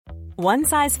One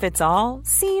size fits all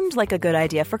seemed like a good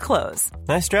idea for clothes.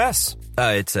 Nice dress.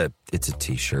 It's a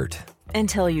t-shirt.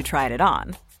 Until you tried it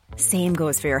on. Same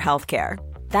goes for your healthcare.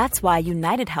 That's why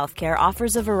United Healthcare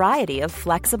offers a variety of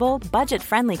flexible,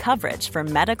 budget-friendly coverage for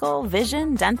medical,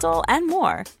 vision, dental, and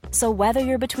more. So whether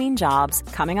you're between jobs,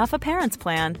 coming off a parent's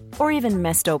plan, or even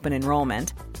missed open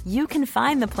enrollment, you can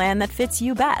find the plan that fits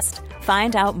you best.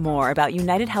 Find out more about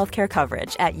United Healthcare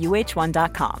coverage at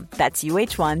uh1.com. That's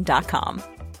uh1.com.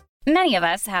 Many of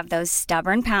us have those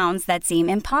stubborn pounds that seem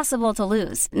impossible to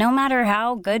lose, no matter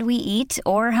how good we eat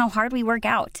or how hard we work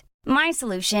out. My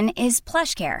solution is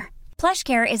PlushCare.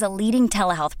 PlushCare is a leading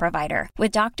telehealth provider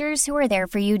with doctors who are there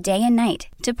for you day and night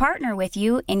to partner with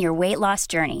you in your weight loss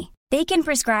journey. They can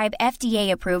prescribe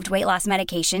FDA-approved weight loss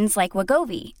medications like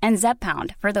Wegovy and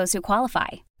Zepbound for those who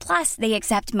qualify. Plus, they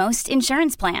accept most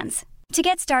insurance plans. To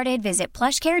get started, visit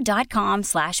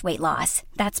plushcare.com/weightloss.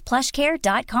 That's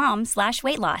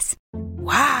plushcare.com/weightloss.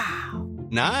 Wow.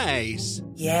 Nice.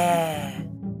 Yeah.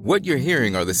 What you're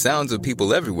hearing are the sounds of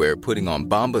people everywhere putting on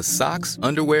Bombas socks,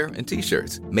 underwear, and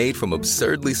T-shirts made from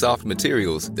absurdly soft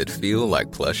materials that feel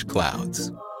like plush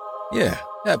clouds. Yeah,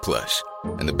 that plush.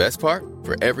 And the best part?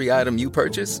 For every item you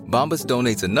purchase, Bombas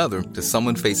donates another to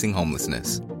someone facing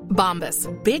homelessness. Bombas.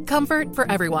 Big comfort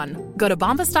for everyone. Go to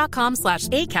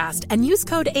bombas.com/ACAST and use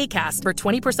code ACAST for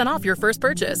 20% off your first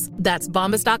purchase. That's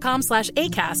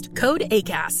bombas.com/ACAST. Code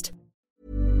ACAST.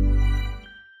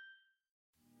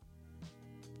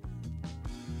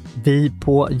 Vi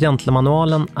på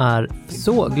Gentlemanualen är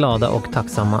så glada och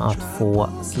tacksamma att få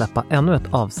släppa ännu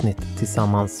ett avsnitt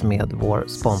tillsammans med vår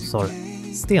sponsor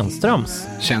Stenströms.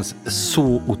 Känns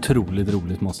så otroligt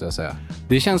roligt, måste jag säga.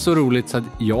 Det känns så roligt så att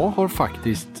jag har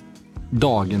faktiskt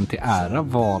dagen till ära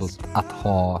valt att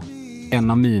ha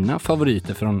en av mina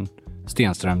favoriter från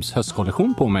Stenströms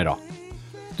höstkollektion på mig idag.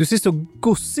 Du ser så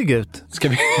gossig ut. Ska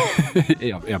vi...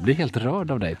 jag blir helt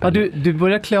rörd av dig. Ja, du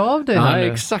börjar klä av dig här nu.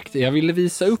 Ja, exakt. Jag ville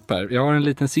visa upp här. Jag har en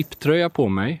liten zipptröja på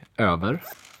mig över.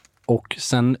 Och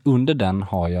sen under den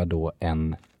har jag då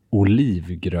en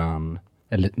olivgrön,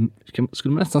 eller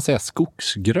skulle man nästan säga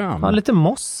skogsgrön. Ja, lite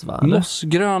moss, va? Eller?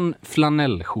 Mossgrön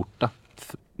flanellskjorta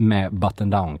med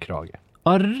button-down-krage.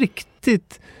 Ja,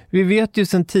 riktigt. Vi vet ju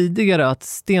sedan tidigare att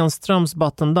Stenströms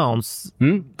button-downs...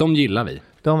 de gillar vi.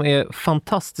 De är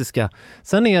fantastiska.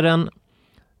 Sen är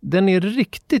den är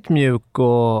riktigt mjuk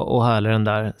och härlig, den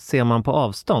där, ser man på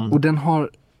avstånd. Och den har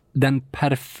den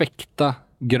perfekta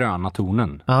gröna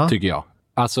tonen, tycker jag.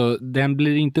 Alltså, den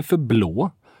blir inte för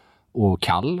blå och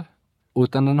kall,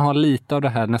 utan den har lite av det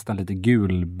här nästan lite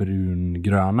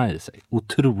gulbrun-gröna i sig.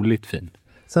 Otroligt fin.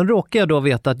 Sen råkar jag då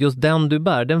veta att just den du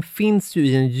bär, den finns ju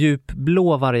i en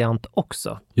djupblå variant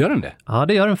också. Gör den det? Ja,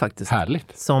 det gör den faktiskt.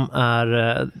 Härligt. Som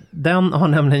är, den har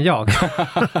nämligen jag.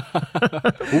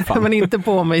 Men inte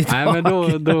på mig idag. Nej,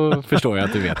 men då förstår jag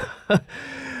att du vet.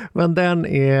 Men den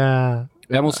är...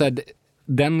 Jag måste säga,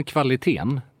 den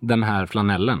kvaliteten, den här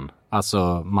flanellen,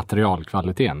 alltså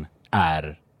materialkvaliteten,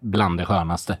 är bland det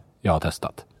skönaste jag har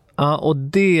testat. Ja, och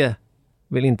det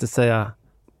vill inte säga...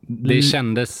 Det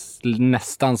kändes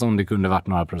nästan som det kunde varit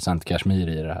några procent kashmir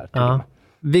i det här. Ja.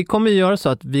 Vi kommer göra så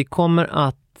att vi kommer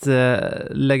att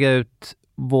lägga ut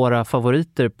våra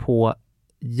favoriter på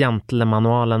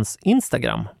Gentlemanualens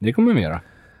Instagram. Det kommer vi göra.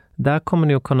 Där kommer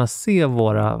ni att kunna se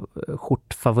våra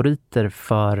skjortfavoriter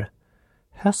för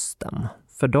hösten.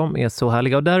 För de är så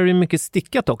härliga. Och där är det mycket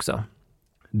stickat också.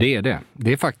 Det är det.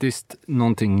 Det är faktiskt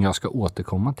någonting jag ska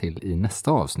återkomma till i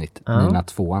nästa avsnitt. Mina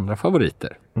 2 andra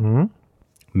favoriter.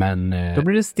 Men då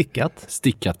blir det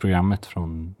stickat programmet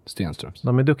från Stenströms.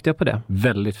 De är duktiga på det.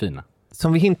 Väldigt fina.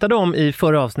 Som vi hintade om i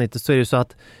förra avsnittet så är det så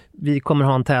att vi kommer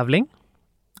ha en tävling.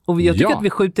 Och jag tycker att vi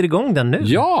skjuter igång den nu.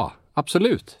 Ja,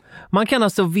 absolut. Man kan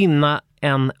alltså vinna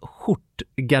en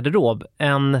skjortgarderob.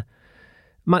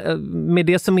 Med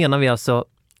det så menar vi alltså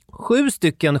 7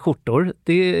 stycken skjortor.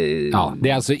 Det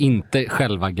är alltså inte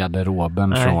själva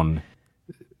garderoben från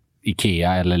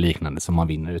Ikea eller liknande som man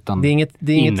vinner, utan det är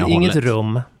inget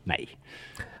rum. Nej.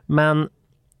 Men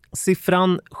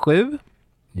siffran 7.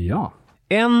 Ja.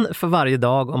 En för varje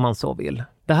dag om man så vill.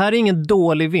 Det här är ingen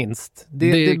dålig vinst.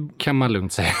 Det kan man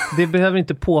lugnt säga. Det behöver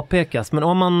inte påpekas. Men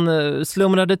om man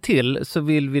slumrade till så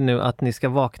vill vi nu att ni ska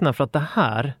vakna. För att det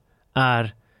här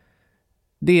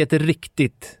det är ett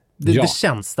riktigt... Det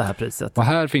känns det här priset. Och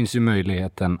här finns ju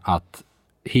möjligheten att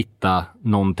hitta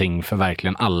någonting för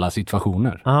verkligen alla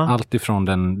situationer. Allt ifrån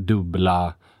den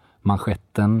dubbla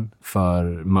manschetten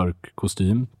för mörk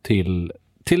kostym till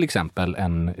exempel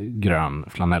en grön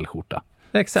flanellskjorta.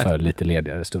 Exakt. För lite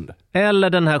ledigare stunder. Eller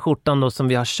den här skjortan då som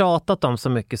vi har tjatat om så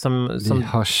mycket. Vi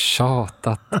har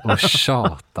tjatat och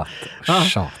tjatat och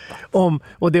tjatat.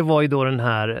 Och det var ju då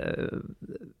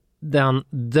den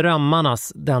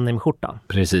drömmarnas denimskjorta.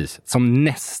 Precis, som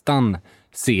nästan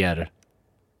ser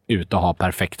ut att ha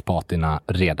perfekt patina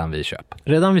redan vid köp.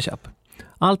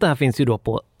 Allt det här finns ju då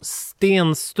på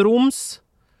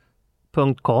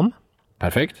stenstroms.com.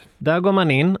 Perfekt. Där går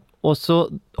man in och så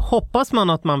hoppas man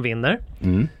att man vinner.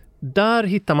 Där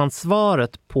hittar man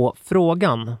svaret på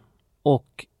frågan.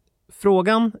 Och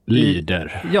frågan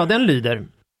lyder. Den lyder: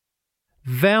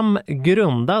 vem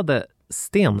grundade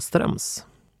Stenströms?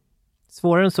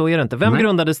 Svårare än så är det inte. Vem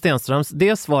grundade Stenströms?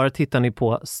 Det svaret hittar ni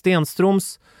på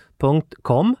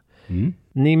stenstroms.com.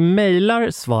 Ni mejlar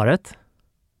svaret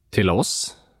till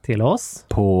oss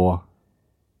på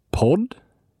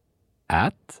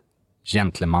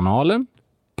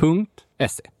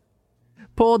podd@gentlemanualen.se.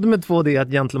 Podd med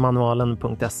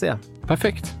 2d@gentlemanualen.se.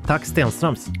 Perfekt. Tack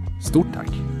Stenströms. Stort tack.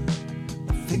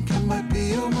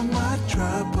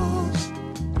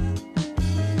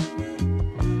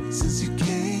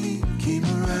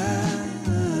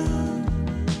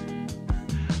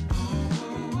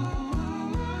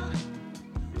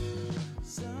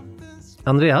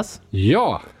 Andreas?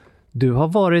 Ja? Du har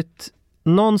varit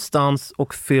någonstans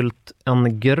och fyllt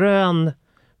en grön,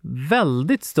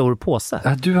 väldigt stor påse.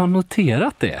 Ja, du har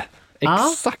noterat det.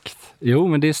 Exakt. Jo,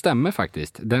 men det stämmer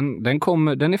faktiskt. Den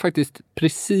är faktiskt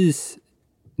precis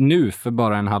nu för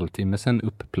bara en halvtimme sedan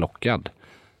upplockad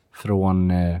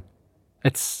från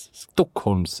ett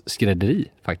Stockholms skrädderi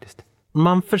faktiskt.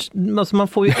 Man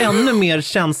får ju ännu mer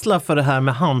känsla för det här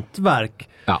med hantverk.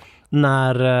 Ja.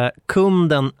 När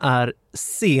kunden är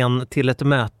sen till ett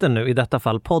möte nu, i detta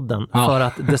fall podden, för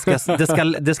att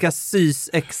det ska sys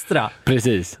extra.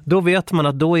 Precis. Då vet man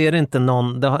att då är det inte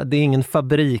det är ingen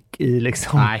fabrik i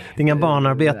liksom, nej, det är inga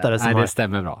barnarbetare som det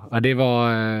stämmer bra. Ja, det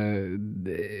var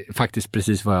faktiskt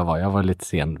precis vad jag var. Jag var lite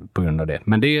sen på grund av det.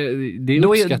 Men det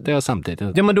uppskattar jag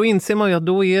samtidigt. Ja, men då inser man ju att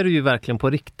då är det ju verkligen på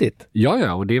riktigt.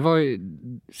 Ja, och det var...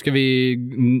 Ska vi...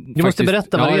 Du måste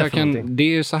berätta vad det är för någonting. Det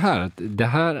är ju så här att det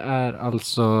här är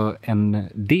alltså en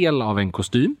del av en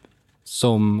kostym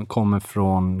som kommer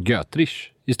från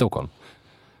Götrich i Stockholm.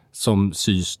 Som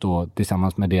sys då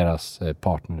tillsammans med deras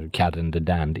partner Karen the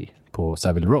Dandy på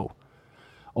Savile Row.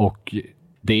 Och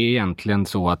det är egentligen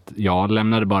så att jag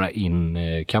lämnade bara in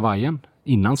kavajen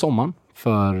innan sommaren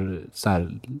för så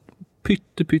här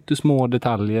pyttesmå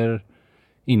detaljer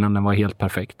innan den var helt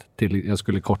perfekt. Jag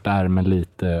skulle korta ärmen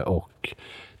lite, och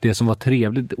det som var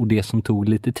trevligt och det som tog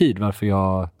lite tid, varför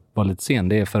jag var lite sen,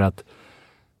 det är för att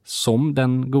som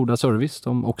den goda service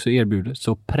de också erbjuder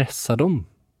så pressar de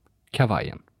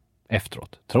kavajen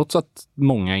efteråt. Trots att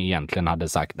många egentligen hade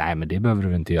sagt, nej men det behöver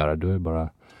du inte göra, du har bara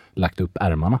lagt upp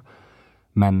ärmarna.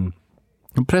 Men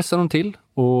de pressar de till,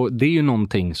 och det är ju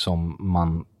någonting som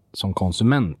man som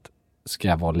konsument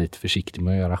ska vara lite försiktig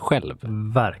med att göra själv.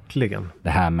 Verkligen. Det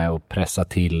här med att pressa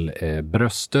till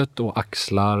bröstet och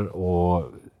axlar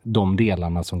och de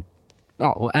delarna som,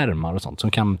 och ärmar och sånt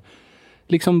som kan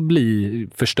liksom bli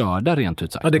förstörda rent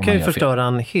ut sagt. Ja, det kan ju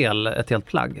förstöra ett helt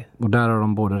plagg. Och där har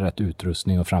de både rätt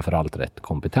utrustning och framförallt rätt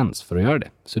kompetens för att göra det.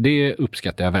 Så det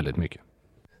uppskattar jag väldigt mycket.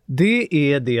 Det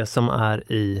är det som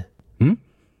är i...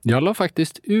 Jag la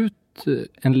faktiskt ut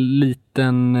en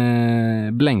liten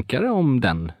blänkare om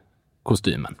den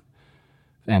kostymen.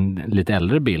 En lite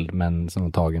äldre bild, men som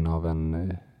var tagen av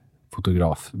en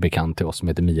fotograf bekant till oss som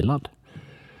heter Milad.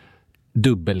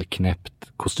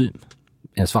 Dubbelknäppt kostym.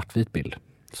 En svartvit bild.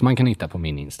 Som man kan hitta på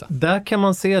min Insta. Där kan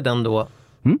man se den då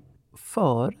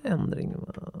för ändring.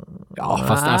 Ja,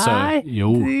 fast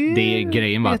det är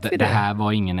grejen var att det här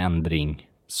var ingen ändring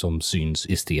som syns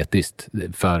estetiskt.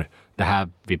 För det här,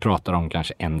 vi pratar om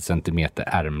kanske 1 centimeter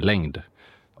ärmlängd.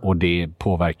 Och det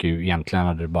påverkar ju, egentligen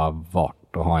hade det bara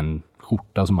varit att ha en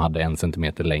skjorta som hade 1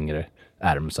 centimeter längre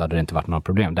ärm, så hade det inte varit några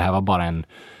problem. Det här var bara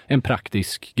en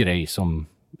praktisk grej som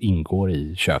ingår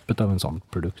i köpet av en sån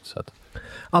produkt. Så att.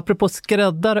 Apropå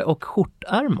skräddare och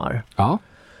skjortärmar. Ja.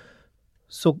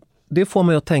 Så det får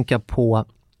mig att tänka på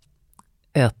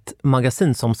ett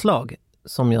magasinsomslag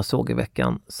som jag såg i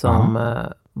veckan som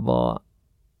var...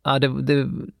 Ja, det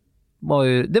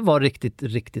var riktigt,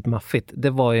 riktigt maffigt. Det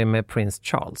var ju med Prince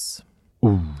Charles.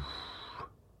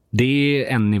 Det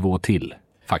är en nivå till,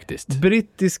 faktiskt.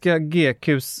 Brittiska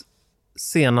GQs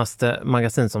senaste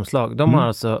magasinsomslag. De har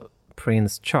alltså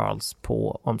Prince Charles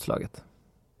på omslaget.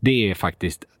 Det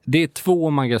är 2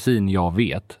 magasin jag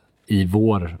vet i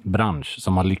vår bransch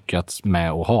som har lyckats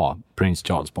med att ha Prince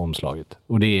Charles på omslaget.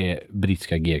 Och det är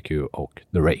brittiska GQ och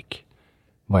The Rake,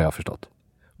 vad jag har förstått.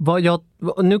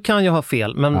 Nu kan jag ha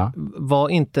fel, men var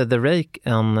inte The Rake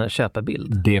en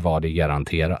köpebild? Det var det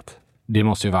garanterat. Det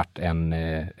måste ju varit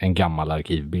en gammal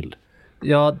arkivbild.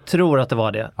 Jag tror att det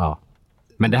var det. Ja.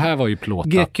 Men det här var ju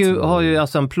plåtat. GQ har ju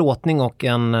alltså en plåtning och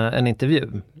en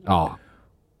intervju. Ja,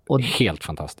 och helt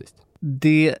fantastiskt.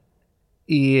 Det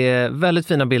är väldigt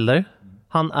fina bilder.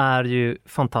 Han är ju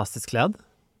fantastiskt klädd.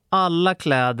 Alla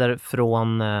kläder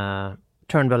från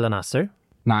Turnbull and Asser.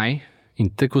 Nej,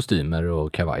 inte kostymer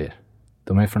och kavajer.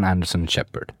 De är från Anderson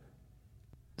Shepherd.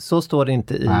 Så står det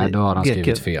inte i GQ. Nej, då har han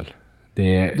skrivit fel.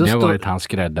 Det har varit hans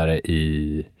skräddare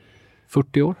i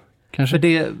 40 år, kanske. För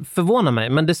det förvånar mig,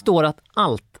 men det står att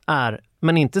allt är,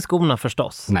 men inte skorna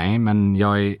förstås. Nej, men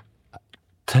jag är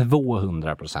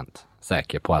 200%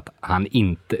 säker på att han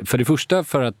inte... För det första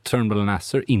för att Turnbull &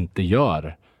 Asser inte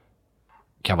gör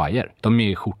kavajer. De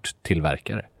är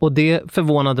skjorttillverkare. Och det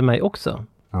förvånade mig också.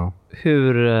 Ja.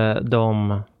 Hur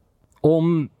de...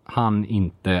 Om han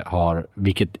inte har,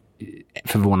 vilket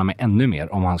förvånar mig ännu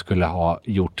mer, om han skulle ha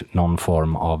gjort någon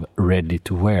form av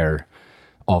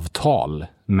ready-to-wear-avtal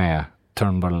med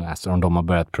Turnbull & Asser, om de har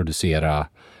börjat producera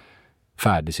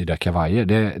färdigsydda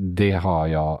kavajer. Det har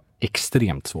jag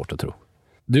extremt svårt att tro.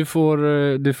 Du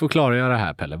får klargöra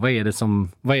här, Pelle. Vad är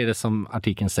det som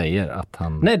artikeln säger att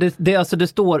han... Nej, det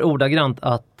står ordagrant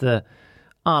att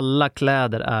alla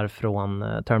kläder är från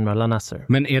Turnbull & Asser.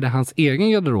 Men är det hans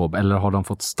egen garderob eller har de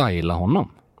fått styla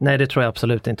honom? Nej, det tror jag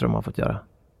absolut inte de har fått göra.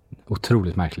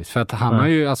 Otroligt märkligt. För att han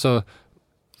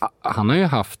har ju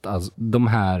haft de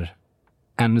här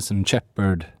Anderson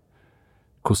Shepherd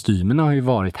kostymerna har ju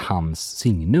varit hans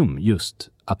signum, just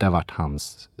att det har varit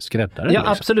hans skräddare. Ja,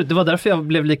 liksom. Absolut. Det var därför jag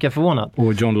blev lika förvånad.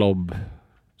 Och John Lobb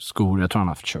skor, jag tror han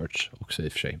har haft Church också i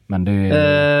och för sig. Men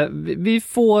det vi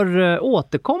får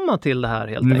återkomma till det här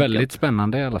helt enkelt. Väldigt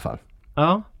spännande i alla fall.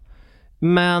 Ja.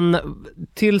 Men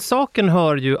till saken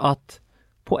hör ju att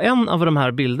på en av de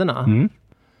här bilderna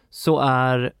så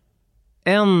är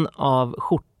en av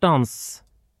skjortans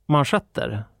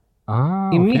manschetter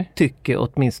i mitt tycke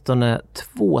åtminstone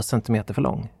 2 centimeter för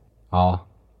lång. Ja.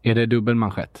 Är det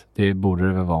dubbelmanschett? Det borde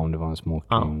det väl vara om det var en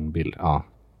smokingbild. Ja.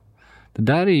 Det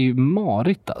där är ju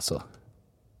marigt alltså.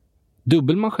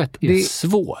 Dubbelmanschett är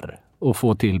svår att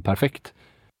få till perfekt.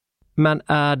 Men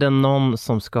är det någon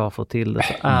som ska få till det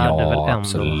så är det väl ändå. Ja,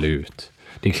 absolut.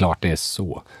 Det är klart det är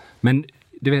så. Men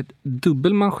du vet,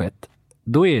 dubbelmanschett,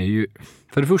 då är ju...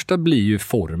 För det första blir ju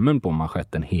formen på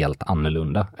manschetten helt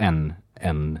annorlunda än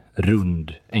en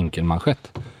rund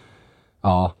enkelmanschett.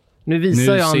 Ja. Nu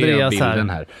visar jag Andreas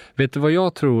här. Vet du vad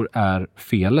jag tror är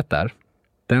felet där?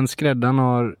 Den skräddaren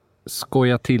har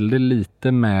skojat till det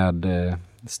lite med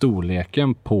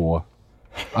storleken på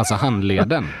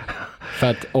handleden. För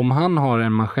att om han har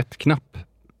en manschettknapp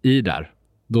i där,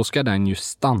 då ska den ju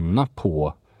stanna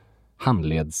på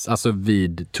handleds, alltså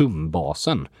vid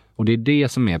tumbasen. Och det är det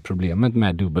som är problemet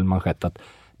med dubbelmanschett, att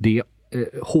det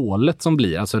hålet som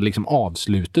blir, alltså liksom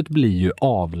avslutet blir ju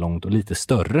avlångt och lite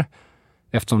större.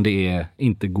 Eftersom det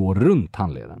inte går runt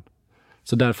handleden.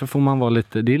 Så därför får man vara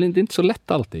lite... Det är inte så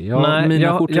lätt alltid. Jag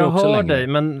hör dig,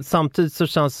 men samtidigt så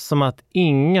känns det som att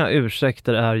inga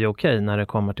ursäkter är ju okej när det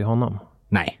kommer till honom.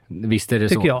 Nej, visst är det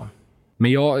tycker så. Jag.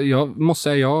 Men jag måste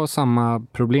säga, jag har samma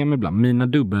problem ibland. Mina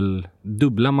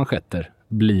dubbla manschetter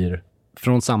blir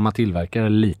från samma tillverkare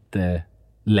lite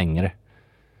längre.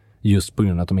 Just på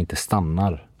grund av att de inte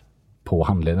stannar på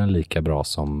handleden lika bra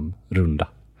som runda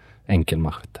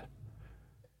enkelmanschetter.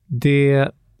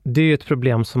 Det är ett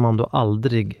problem som man då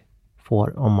aldrig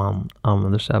får om man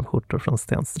använder sig av skjortor från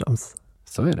Stenströms.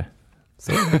 Så är det.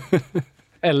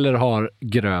 Eller har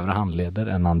grövre handleder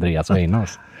än Andreas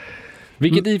Weinhaus.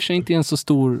 Vilket i och för sig inte är en så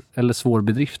stor eller svår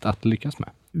bedrift att lyckas med.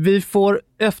 Vi får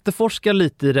efterforska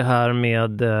lite i det här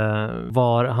med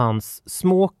var hans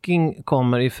smoking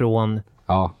kommer ifrån.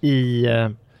 Ja.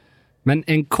 Men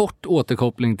en kort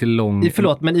återkoppling till lång... I GQ,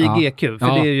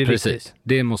 för det är ju precis. Viktigt.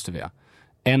 Det måste vi ha.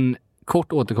 En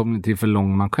kort återkoppling till för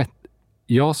lång manschett.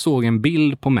 Jag såg en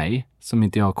bild på mig som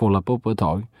inte jag har kollat på ett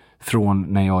tag från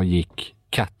när jag gick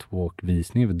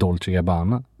catwalk-visning över Dolce &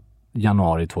 Gabbana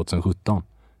januari 2017.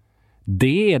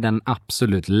 Det är den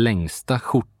absolut längsta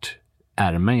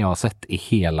skjortärmen jag har sett i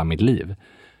hela mitt liv.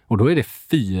 Och då är det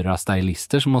 4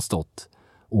 stylister som har stått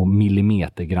och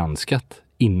millimetergranskat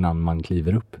innan man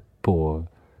kliver upp på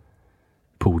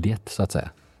podiet, så att säga.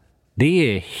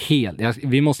 Det är helt...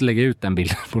 Vi måste lägga ut den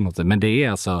bilden på något sätt. Men det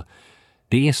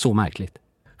är så märkligt.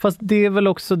 Fast det är väl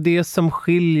också det som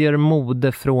skiljer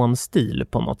mode från stil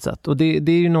på något sätt. Och det är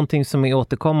ju någonting som är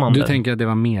återkommande. Du tänker att det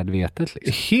var medvetet?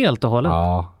 Liksom? Helt och hållet.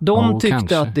 Ja, De tyckte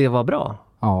kanske att det var bra.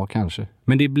 Ja, kanske.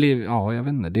 Men det blev, ja, jag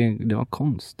vet inte, det var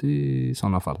konstigt i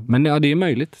sådana fall. Men ja, det är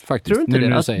möjligt faktiskt. Tror du inte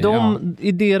det? Att säger,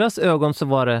 i deras ögon så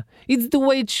var det it's the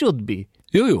way it should be.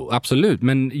 Jo, absolut.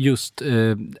 Men just,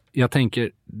 jag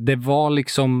tänker, det var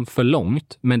liksom för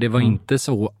långt, men det var inte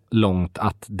så långt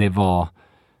att det var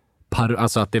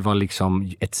alltså att det var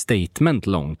liksom ett statement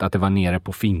långt, att det var nere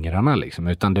på fingrarna liksom,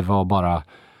 utan det var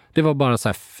bara så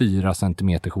här 4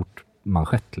 centimeter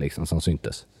skjortmanschett liksom som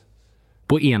syntes.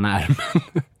 På ena ärmen.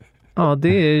 Ja, det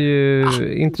är ju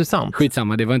intressant.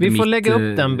 Skitsamma, det var inte vi får lägga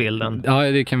upp den bilden. Ja,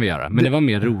 det kan vi göra. Men det var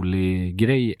mer rolig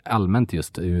grej allmänt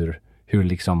just hur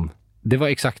liksom, det var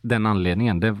exakt den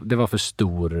anledningen. Det var för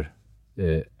stor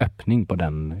öppning på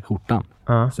den skjortan.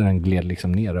 Så den gled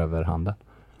liksom ner över handen.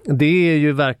 Det är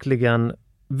ju verkligen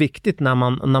viktigt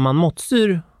när man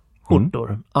måttsyr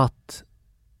skjortor att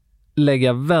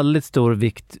lägga väldigt stor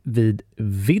vikt vid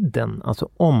vidden, alltså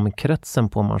omkretsen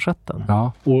på manschetten.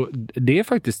 Ja, och det är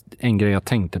faktiskt en grej jag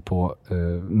tänkte på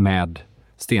med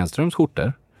Stenströms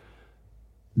skjortor.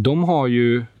 De har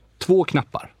ju 2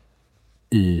 knappar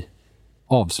i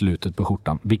avslutet på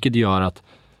skjortan, vilket gör att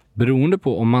beroende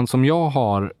på om man som jag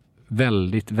har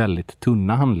väldigt, väldigt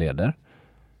tunna handleder,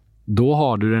 då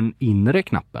har du den inre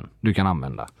knappen du kan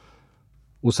använda.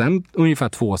 Och sen ungefär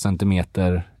 2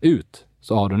 centimeter ut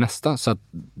så har du nästa. Så att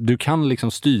du kan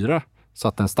liksom styra så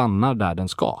att den stannar där den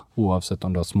ska. Oavsett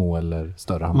om du har små eller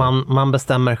större handleder. Man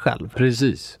bestämmer själv.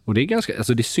 Precis. Och det är ganska,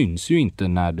 alltså det syns ju inte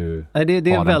när du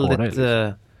det är har väldigt, den på dig.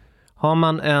 Liksom. Har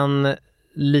man en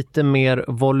lite mer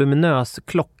voluminös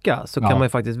klocka så kan man ju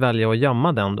faktiskt välja att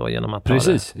gömma den då genom att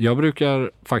Precis. Jag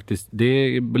brukar faktiskt, det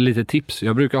är lite tips.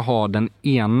 Jag brukar ha den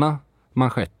ena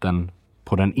manschetten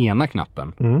på den ena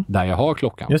knappen där jag har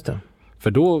klockan. Just det.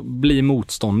 För då blir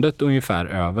motståndet ungefär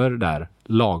över där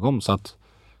lagom. Så att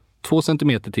 2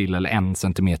 centimeter till eller 1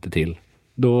 centimeter till,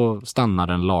 då stannar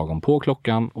den lagom på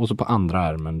klockan. Och så på andra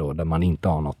ärmen då, där man inte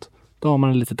har något, då har man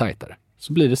den lite tajtare.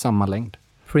 Så blir det samma längd.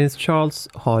 Prins Charles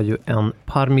har ju en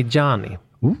Parmigiani.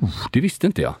 Det visste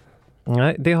inte jag.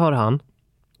 Nej, det har han.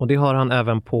 Och det har han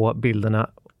även på bilderna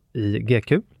i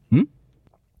GQ.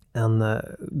 En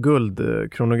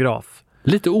guldkronograf.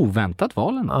 Lite oväntat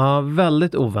val ändå. Ja,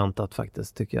 väldigt oväntat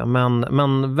faktiskt tycker jag.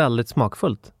 Men väldigt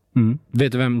smakfullt.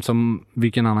 Vet du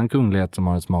vilken annan kunglighet som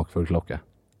har en smakfull klocka?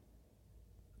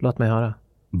 Låt mig höra.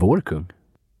 Vår kung.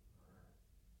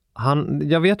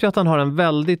 Jag vet ju att han har en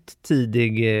väldigt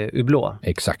tidig Hublot.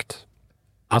 Exakt.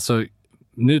 Alltså,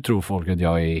 nu tror folk att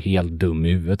jag är helt dum i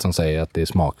huvudet som säger att det är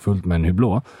smakfullt med en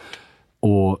Hublot.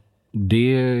 Och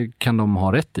det kan de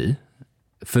ha rätt i.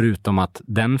 Förutom att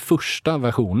den första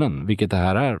versionen, vilket det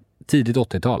här är, tidigt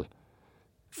 80-tal.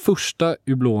 Första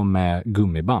Hublot med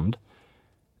gummiband.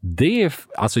 Det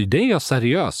är jag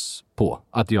seriös på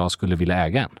att jag skulle vilja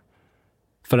äga en.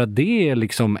 För att det är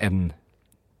liksom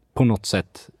på något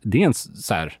sätt, det är en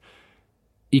så här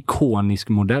ikonisk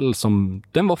modell som,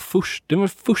 den var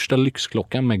första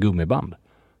lyxklockan med gummiband.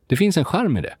 Det finns en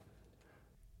charm i det.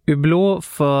 Hublot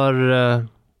för,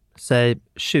 säg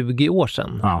 20 år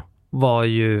sedan var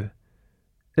ju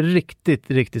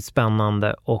riktigt, riktigt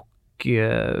spännande och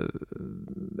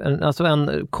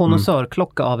en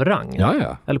konnässörklocka av rang.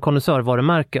 Ja. Eller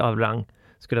konnässörvarumärke av rang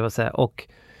skulle jag vilja säga. Och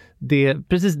det är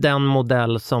precis den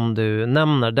modell som du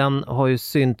nämner. Den har ju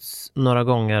synts några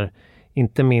gånger,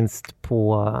 inte minst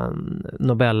på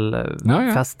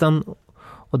Nobelfesten.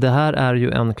 Och det här är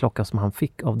ju en klocka som han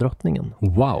fick av drottningen.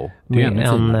 Wow. Det är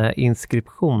en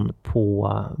inskription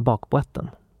på bakboetten.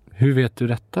 Hur vet du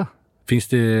detta? Finns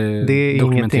det är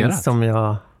dokumenterat? Ingenting som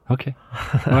jag... Okej.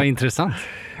 Vad intressant.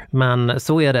 Men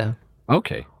så är det.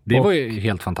 Okej. Det var ju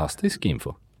helt fantastisk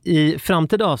info. I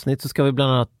framtida avsnitt så ska vi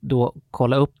bland annat då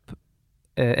kolla upp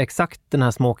exakt den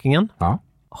här smokingen. Ja.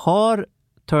 Har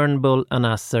Turnbull &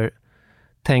 Nasser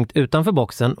tänkt utanför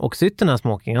boxen och sytt den här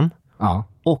smokingen? Ja.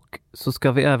 Och så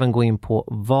ska vi även gå in på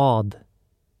vad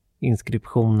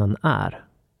inskriptionen är.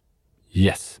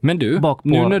 Yes. Men du,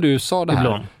 nu när du sa det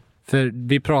här, för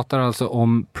vi pratar alltså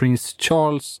om Prins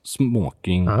Charles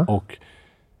smoking och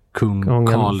kung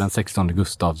Carl den 16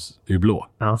 Gustavs Hublot.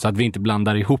 Ja. Så att vi inte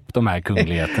blandar ihop de här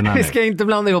kungligheterna. Vi ska inte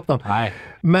blanda ihop dem. Nej.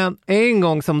 Men en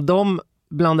gång som de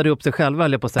blandade ihop sig själva,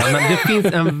 eller på att säga. Men det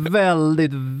finns en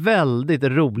väldigt, väldigt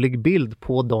rolig bild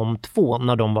på de två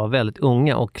när de var väldigt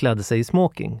unga och klädde sig i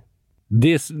smoking.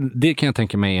 Det kan jag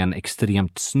tänka mig är en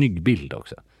extremt snygg bild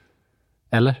också.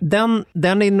 Eller?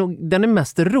 Den är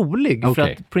mest rolig för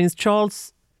att Prins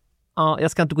Charles,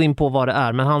 jag ska inte gå in på vad det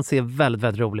är, men han ser väldigt,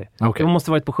 väldigt rolig. Okay. De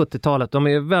måste ha varit på 70-talet. De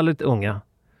är väldigt unga.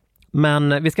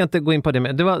 Men vi ska inte gå in på det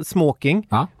mer. Det var smoking.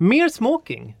 Ja. Mer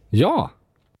smoking. Ja.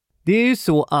 Det är ju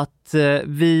så att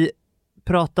vi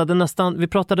vi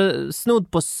pratade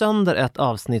snudd på sönder ett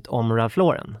avsnitt om Ralph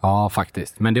Lauren. Ja,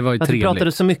 faktiskt. Men det var ju trevligt. Vi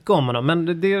pratade så mycket om honom,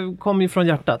 men det kom ju från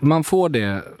hjärtat. Man får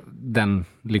den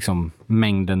liksom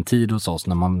mängden tid hos oss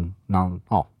när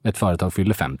ett företag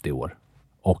fyller 50 år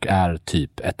och är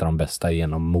typ ett av de bästa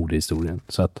genom modehistorien.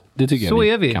 Så att det tycker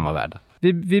jag vi kan vara värda.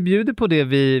 Vi bjuder på det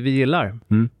vi gillar.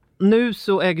 Mm. Nu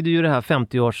så ägde ju det här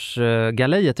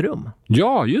 50-årsgalej ett rum.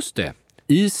 Ja, just det.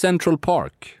 I Central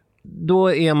Park.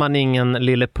 Då är man ingen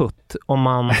lille putt om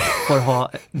man får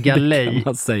ha galej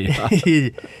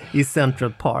i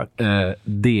Central Park.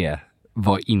 Det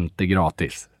var inte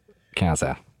gratis, kan jag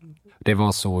säga. Det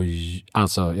var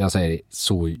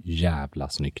så jävla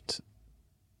snyggt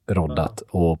roddat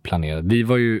och planerat. Vi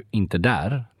var ju inte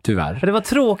där, tyvärr. Det var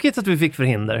tråkigt att vi fick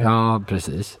förhinder. Ja,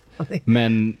 precis.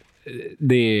 Men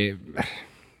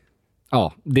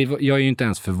jag är ju inte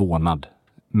ens förvånad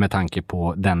med tanke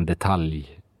på den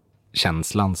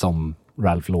detaljkänslan som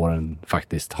Ralph Lauren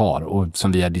faktiskt har och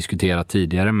som vi har diskuterat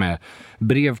tidigare med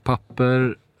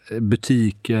brevpapper,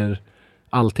 butiker,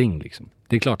 allting liksom.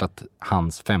 Det är klart att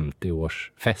hans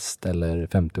 50-årsfest eller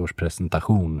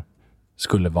 50-årspresentation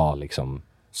skulle vara liksom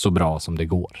så bra som det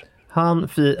går.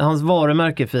 Hans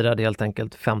varumärke firade helt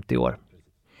enkelt 50 år.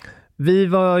 Vi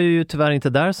var ju tyvärr inte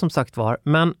där som sagt var,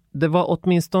 men det var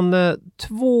åtminstone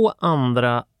 2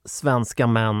 andra svenska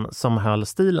män som höll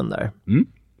stilen där. Mm.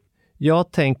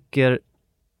 Jag tänker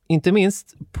inte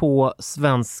minst på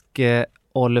svenske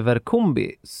Oliver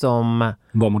Kumbi som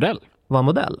var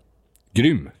modell.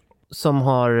 Grym. Som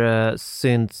har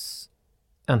synts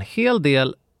en hel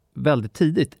del väldigt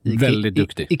tidigt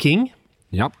i King.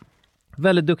 Ja.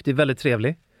 Väldigt duktig, väldigt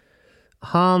trevlig.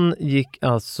 Han gick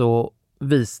alltså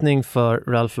visning för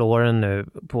Ralph Lauren nu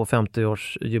på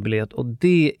 50-årsjubileet och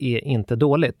det är inte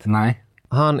dåligt. Nej.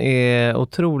 Han är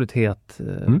otroligt het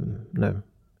nu.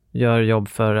 Gör jobb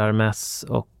för Hermes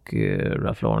och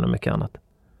Ralph Lauren och mycket annat.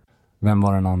 Vem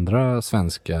var den andra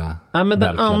svenska?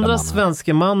 Den andra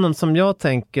svenska mannen som jag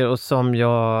tänker och som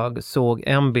jag såg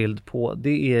en bild på,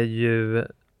 det är ju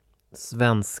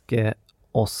svenske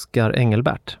Oscar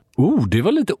Engelbert. Det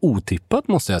var lite otippat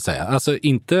måste jag säga. Alltså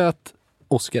inte att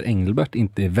Oscar Engelbert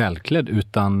inte är välklädd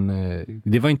utan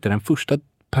det var inte den första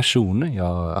personen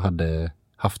jag hade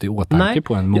haft i åtanke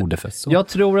på en modefest. Jag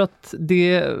tror att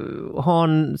det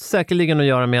har säkerligen att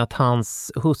göra med att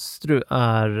hans hustru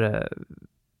är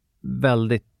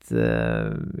väldigt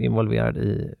involverad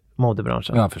i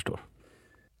modebranschen. Jag förstår.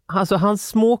 Alltså hans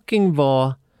smoking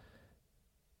var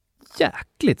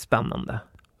jäkligt spännande.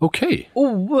 Okej.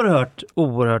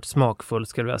 Oerhört smakfull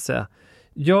skulle jag säga.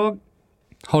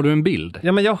 Har du en bild?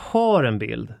 Ja, men jag har en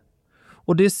bild.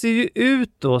 Och det ser ju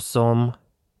ut då som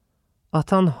att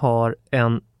han har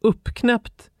en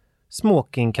uppknäppt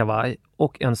smokingkavaj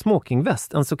och en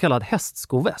smokingväst, en så kallad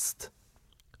hästskoväst.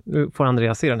 Nu får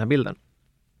Andreas se den här bilden.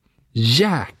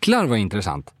 Jäklar vad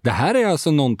intressant. Det här är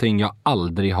alltså någonting jag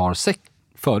aldrig har sett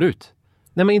förut.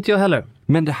 Nej, men inte jag heller.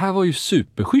 Men det här var ju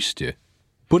superschysst ju.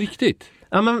 På riktigt.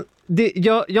 Ja, men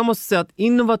jag måste säga att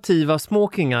innovativa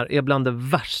smokingar är bland det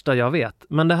värsta jag vet.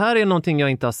 Men det här är någonting jag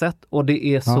inte har sett och det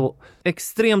är så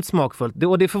extremt smakfullt.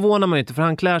 Och det förvånar mig inte för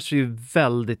han klär sig ju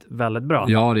väldigt, väldigt bra.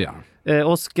 Ja, det gör.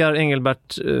 Oscar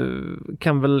Engelbert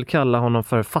kan väl kalla honom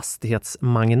för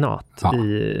fastighetsmagnat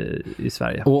i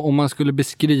Sverige. Och om man skulle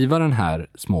beskriva den här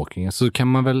smokingen så kan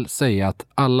man väl säga att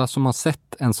alla som har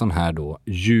sett en sån här då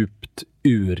djupt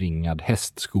urringad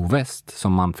hästskoväst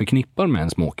som man förknippar med en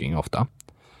smoking ofta.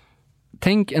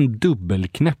 Tänk en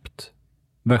dubbelknäppt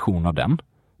version av den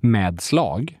med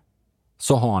slag,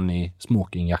 så har ni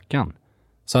smokingjackan.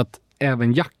 Så att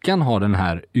även jackan har den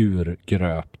här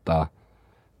urgröpta,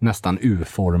 nästan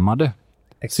U-formade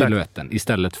silhuetten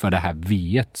istället för det här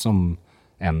V-et som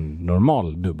en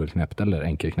normal dubbelknäppt eller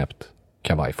enkelknäppt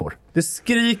kavaj får. Det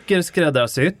skriker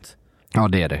skräddarsytt. Ja,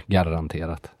 det är det.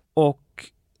 Garanterat. Och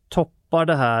toppar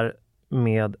det här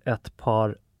med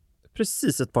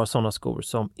precis ett par sådana skor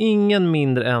som ingen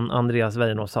mindre än Andreas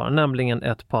Weinos har, nämligen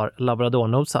ett par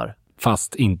labradornosar.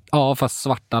 Fast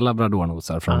svarta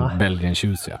labradornosar från Belgian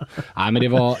Shoes, ja. Nej, men det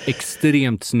var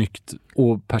extremt snyggt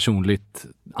och personligt,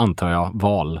 antar jag,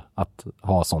 val att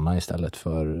ha sådana istället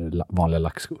för vanliga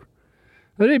lackskor.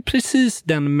 Det är precis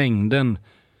den mängden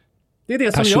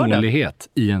personlighet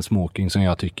i en smoking som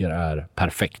jag tycker är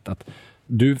perfekt. Att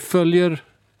du följer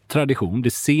tradition,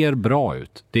 det ser bra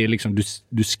ut. Det är liksom,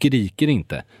 du skriker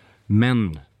inte,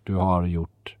 men du har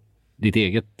gjort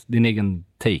din egen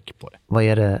take på det. Vad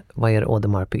är det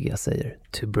Audemars Piguet säger?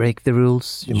 To break the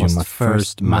rules, you must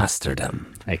first master them.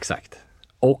 Exakt.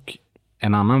 Och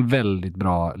en annan väldigt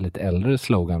bra, lite äldre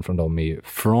slogan från dem är ju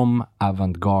From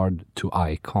Avantgarde to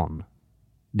Icon.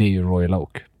 det är ju Royal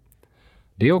Oak.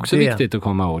 Det är också viktigt att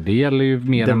komma ihåg. Det gäller ju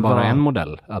mer än bara en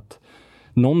modell. Att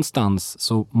någonstans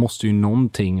så måste ju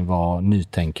någonting vara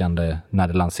nytänkande när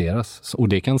det lanseras. Och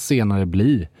det kan senare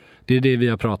bli. Det är det vi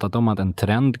har pratat om, att en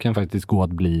trend kan faktiskt gå att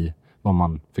bli vad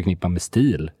man förknippar med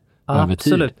stil över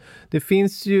tid. Absolut. Det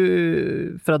finns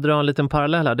ju, för att dra en liten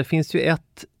parallell här, det finns ju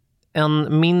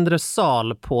en mindre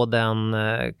sal på den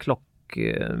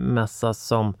klockmässa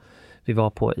som vi var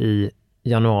på i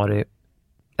januari,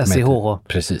 SCH.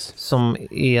 Precis. Som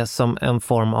är som en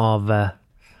form av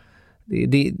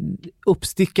det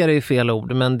uppstickare är fel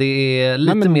ord, men det är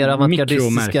lite mer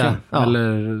avantgardistiska.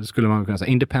 Eller skulle man kunna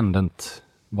säga independent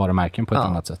varumärken på ett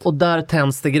annat sätt. Och där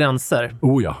tänds det gränser.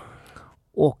 Oh ja.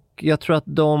 Och jag tror att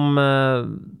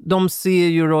de ser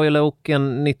ju Royal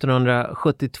Oaken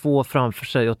 1972 framför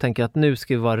sig och tänker att nu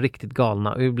ska vi vara riktigt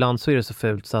galna. Och ibland så är det så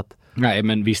fult så att... Nej,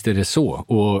 men visst är det så.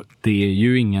 Och det är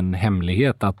ju ingen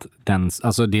hemlighet att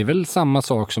alltså det är väl samma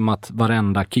sak som att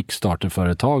varenda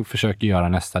Kickstarter-företag försöker göra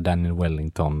nästa Daniel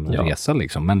Wellington-resa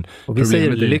liksom. Men och vi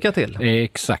säger lycka till.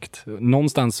 Exakt.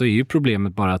 Någonstans så är ju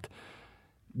problemet bara att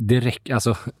det räcker,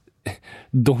 alltså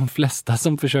de flesta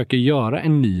som försöker göra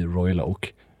en ny Royal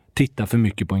Oak tittar för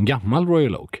mycket på en gammal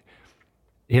Royal Oak.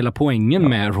 Hela poängen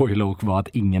med Royal Oak var att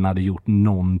ingen hade gjort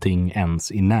någonting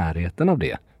ens i närheten av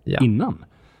det innan.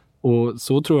 Och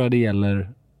så tror jag det gäller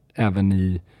även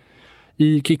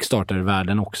i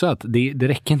Kickstarter-världen också, att det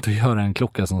räcker inte att göra en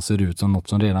klocka som ser ut som något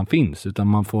som redan finns, utan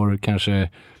man får kanske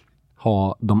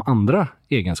ha de andra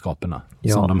egenskaperna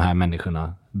som de här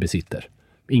människorna besitter.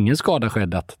 Ingen skada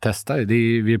skedd att testa. Det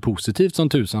är positivt som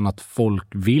tusan att folk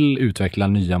vill utveckla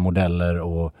nya modeller.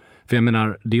 För jag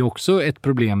menar, det är också ett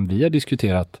problem vi har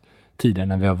diskuterat tidigare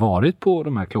när vi har varit på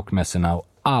de här klockmässorna och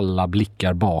alla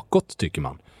blickar bakåt tycker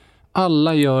man.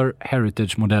 Alla gör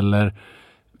heritage-modeller,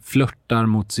 flörtar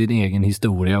mot sin egen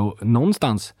historia och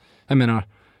någonstans, jag menar,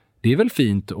 det är väl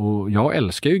fint och jag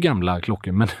älskar ju gamla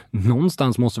klockor, men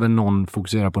någonstans måste väl någon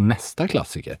fokusera på nästa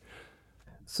klassiker.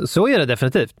 Så är det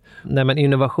definitivt. Nej, men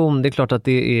innovation, det är klart att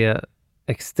det är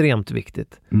extremt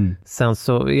viktigt. Sen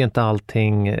så är inte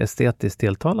allting estetiskt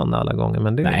tilltalande alla gånger,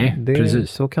 men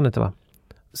precis. Så kan det inte vara.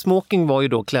 Smoking var ju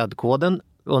då klädkoden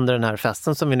under den här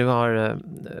festen som vi nu har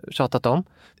tjatat om.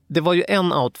 Det var ju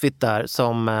en outfit där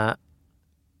som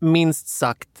minst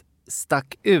sagt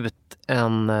stack ut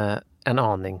en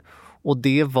aning. Och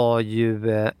det var ju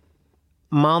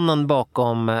mannen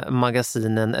bakom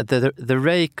magasinen The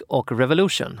Rake och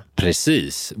Revolution.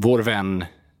 Precis, vår vän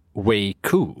Wei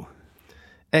Ku.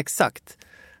 Exakt.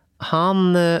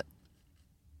 Han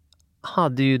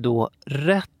hade ju då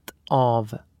rätt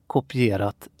av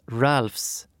kopierat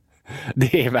Ralphs.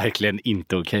 Det är verkligen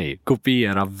inte okej.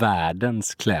 Kopiera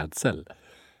världens klädsel.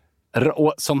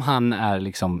 Som han är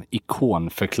liksom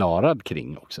ikonförklarad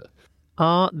kring också.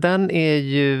 Ja, den är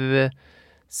ju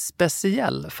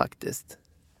speciell faktiskt.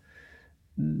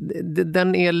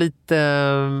 Den är lite...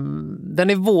 Den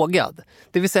är vågad.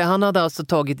 Det vill säga, han hade alltså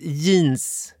tagit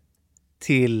jeans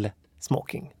till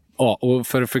smoking. Ja, och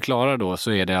för att förklara då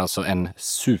så är det alltså en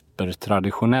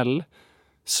supertraditionell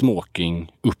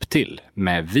smoking upp till.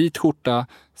 Med vit skjorta,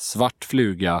 svart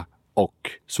fluga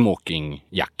och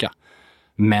smokingjacka.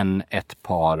 Men ett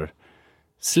par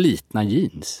slitna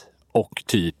jeans och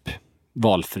typ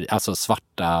valfri, alltså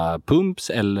svarta pumps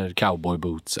eller cowboy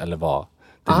boots eller vad.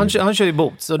 Han kör ju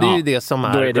boots och det är ju det som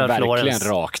är. Då är det verkligen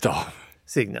rakt av.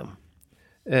 Signum.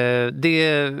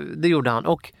 Det gjorde han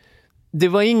och det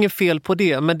var inget fel på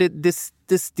det, men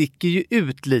det sticker ju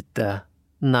ut lite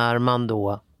när man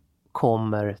då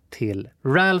kommer till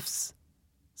Ralphs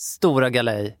stora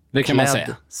galej. Det kan man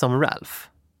säga. Som Ralph.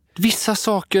 Vissa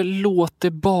saker låter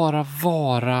bara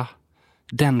vara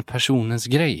den personens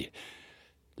grej.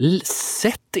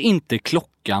 Sätt inte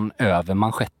klockan över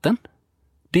manschetten.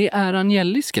 Det är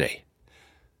Agnellis grej.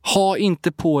 Ha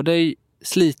inte på dig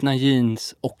slitna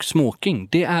jeans och smoking.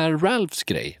 Det är Ralphs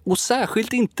grej. Och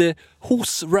särskilt inte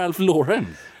hos Ralph Lauren.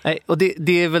 Nej, och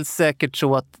det är väl säkert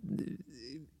så att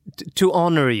to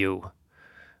honor you.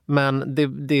 Men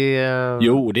det...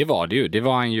 Jo, det var det ju. Det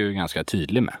var han ju ganska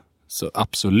tydlig med. Så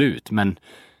absolut, men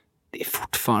det är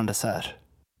fortfarande så här.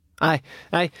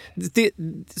 Nej,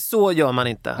 så gör man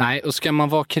inte. Nej, och ska man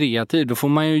vara kreativ då får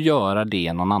man ju göra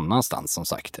det någon annanstans som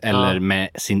sagt. Eller med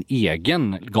sin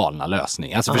egen galna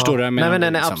lösning. Alltså förstår du? Nej,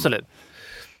 liksom, absolut.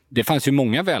 Det fanns ju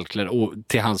många välkläder och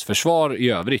till hans försvar i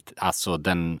övrigt, alltså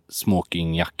den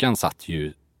smokingjackan satt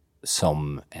ju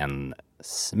som en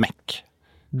smäck.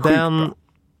 Den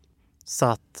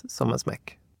satt som en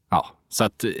smäck. Ja, så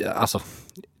att alltså...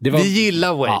 Vi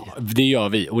gillar Way. Ja, det gör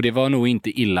vi. Och det var nog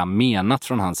inte illa menat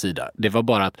från hans sida. Det var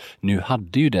bara att nu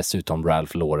hade ju dessutom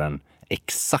Ralph Lauren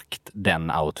exakt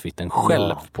den outfiten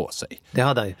själv på sig. Det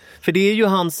hade han ju. För det är ju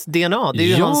hans DNA. Det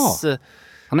är ju hans...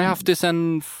 Han har haft det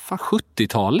sedan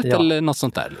 70-talet eller något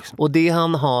sånt där. Liksom. Och det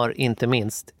han har, inte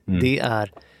minst, det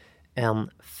är en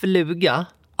fluga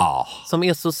som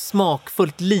är så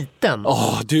smakfullt liten.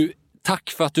 Tack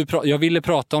för att jag ville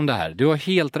prata om det här. Du har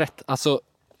helt rätt. Alltså,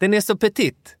 den är så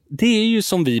petit. Det är ju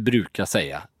som vi brukar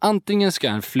säga. Antingen ska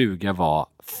en fluga vara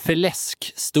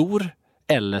fläskstor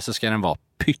eller så ska den vara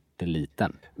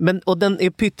pytteliten. Och den är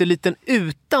pytteliten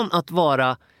utan att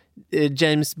vara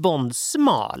James Bond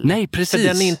smal. Nej, precis. För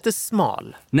den är inte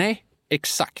smal. Nej,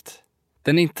 exakt.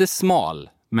 Den är inte smal,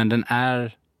 men den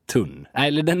är tunn.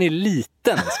 Eller den är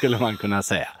liten, skulle man kunna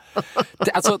säga.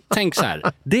 Alltså, tänk så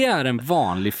här. Det är en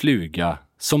vanlig fluga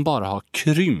som bara har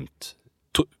krympt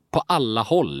på alla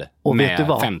håll och med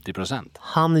 50%.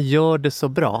 Han gör det så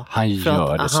bra.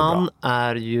 Han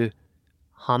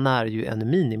är ju en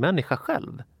minimänniska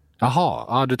själv. Jaha,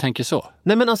 ja, du tänker så.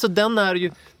 Nej, men alltså den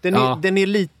är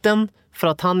liten för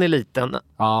att han är liten.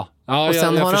 Ja, och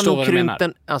sen jag har han nog krympt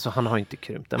den. Alltså han har inte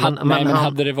krympt den. Men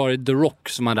hade det varit The Rock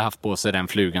som hade haft på sig den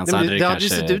flugan så hade det kanske... hade ju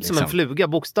sett ut som en fluga,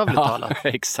 bokstavligt talat. Ja,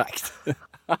 exakt.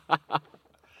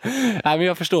 Nej, men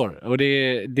jag förstår. Och det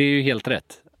är ju helt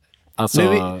rätt. Alltså...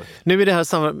 Nu är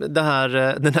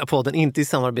den här podden inte i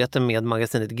samarbete med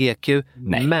magasinet GQ.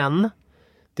 Nej. Men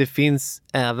det finns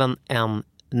även en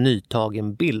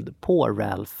nytagen bild på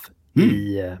Ralph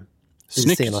i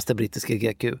senaste brittiska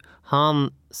GQ.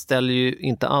 Han ställer ju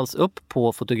inte alls upp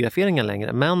på fotograferingen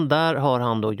längre, men där har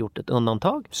han då gjort ett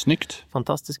undantag. Snyggt.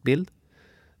 Fantastisk bild.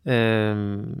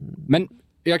 Men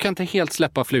jag kan inte helt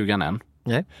släppa flugan än.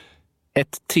 Nej.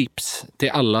 Ett tips till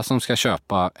alla som ska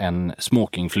köpa en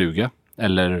smokingfluga,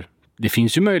 eller det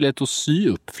finns ju möjlighet att sy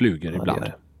upp flugor ibland.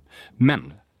 Det.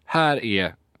 Men här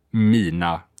är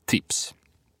mina tips.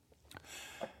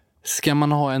 Ska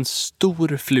man ha en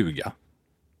stor fluga,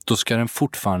 då ska den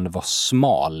fortfarande vara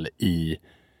smal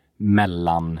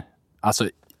alltså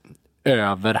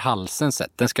över halsen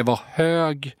sett. Den ska vara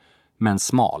hög men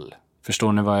smal.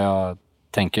 Förstår ni vad jag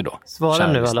tänker då?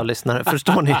 Svara nu alla lyssnare,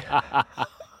 förstår ni?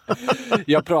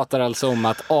 Jag pratar alltså om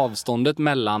att avståndet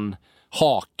mellan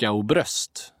haka och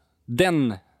bröst,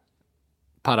 den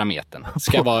parametern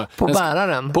ska vara... På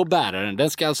bäraren. Den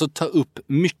ska alltså ta upp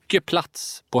mycket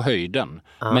plats på höjden.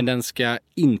 Men den ska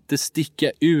inte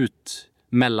sticka ut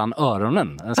mellan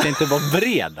öronen. Den ska inte vara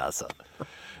bred alltså.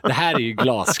 Det här är ju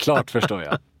glasklart, förstår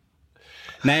jag.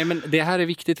 Nej, men det här är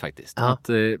viktigt faktiskt. Att,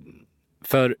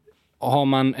 för har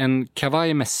man en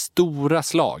kavaj med stora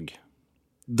slag,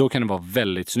 då kan det vara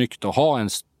väldigt snyggt att ha en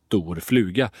stor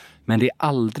fluga. Men det är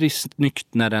aldrig snyggt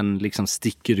när den liksom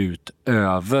sticker ut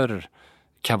över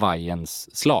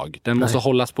kavajens slag. Den måste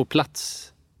hållas på plats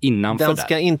innanför. Den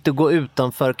ska inte gå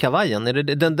utanför kavajen.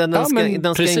 Den ska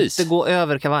inte gå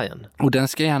över kavajen. Och den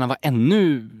ska gärna vara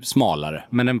ännu smalare.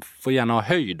 Men den får gärna ha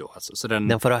höjd då. Alltså. Så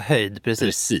den får ha höjd, precis.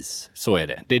 Precis, så är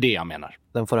det. Det är det jag menar.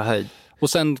 Den får ha höjd. Och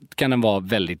sen kan den vara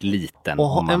väldigt liten.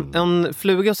 Och en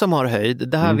fluga som har höjd,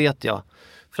 det här vet jag.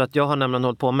 För att jag har nämligen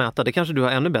hållit på att mäta. Det kanske du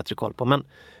har ännu bättre koll på. Men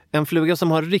en fluga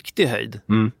som har riktig höjd,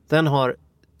 den har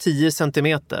 10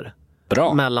 centimeter.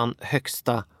 Bra. Mellan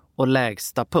högsta och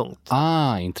lägsta punkt.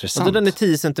 Intressant. Alltså den är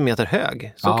 10 centimeter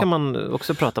hög. Så kan man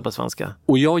också prata på svenska.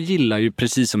 Och jag gillar ju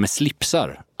precis som med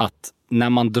slipsar att när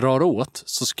man drar åt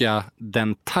så ska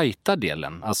den tajta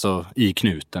delen, alltså i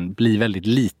knuten, bli väldigt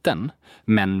liten.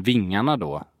 Men vingarna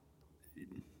då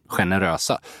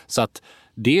generösa. Så att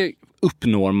det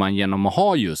uppnår man genom att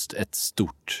ha just ett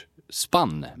stort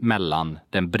spann mellan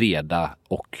den breda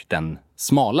och den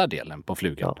smala delen på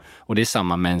flugan. Ja. Och det är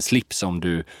samma med en slips om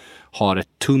du har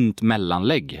ett tunt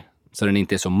mellanlägg så den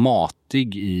inte är så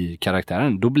matig i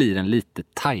karaktären. Då blir den lite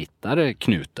tajtare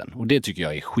knuten. Och det tycker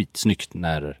jag är skitsnyggt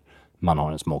när man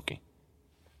har en smoking.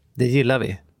 Det gillar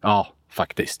vi. Ja,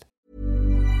 faktiskt.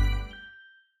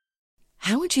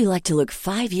 How would you like to look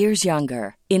 5 years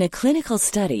younger? In a clinical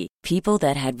study, people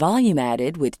that had volume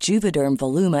added with Juvederm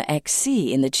Voluma XC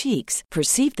in the cheeks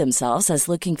perceived themselves as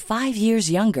looking 5 years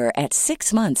younger at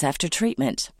 6 months after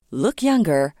treatment. Look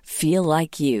younger, feel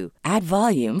like you. Add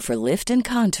volume for lift and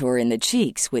contour in the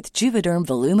cheeks with Juvederm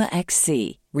Voluma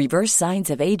XC. Reverse signs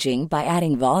of aging by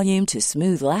adding volume to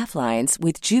smooth laugh lines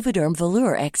with Juvederm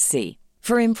Volure XC.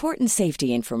 For important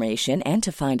safety information and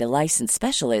to find a licensed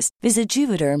specialist, visit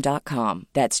Juvederm.com.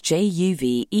 That's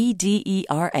JUVEDERM.com.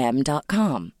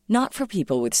 Not for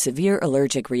people with severe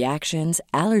allergic reactions,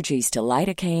 allergies to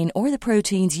lidocaine, or the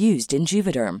proteins used in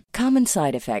Juvederm. Common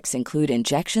side effects include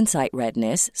injection site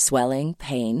redness, swelling,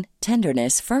 pain,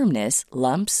 tenderness, firmness,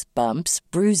 lumps, bumps,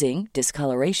 bruising,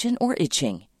 discoloration, or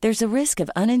itching. There's a risk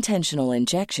of unintentional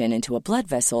injection into a blood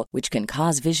vessel, which can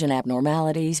cause vision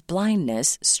abnormalities,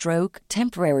 blindness, stroke,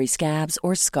 temporary scabs,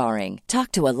 or scarring.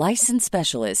 Talk to a licensed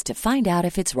specialist to find out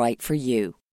if it's right for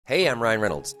you. Hey, I'm Ryan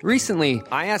Reynolds. Recently,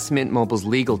 I asked Mint Mobile's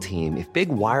legal team if big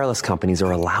wireless companies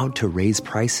are allowed to raise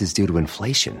prices due to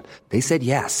inflation. They said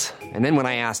yes. And then when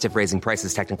I asked if raising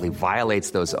prices technically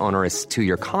violates those onerous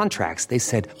two-year contracts, they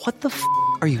said, "What the f***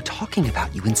 are you talking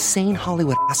about, you insane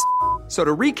Hollywood ass?" So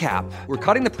to recap, we're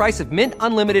cutting the price of Mint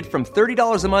Unlimited from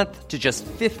 $30 a month to just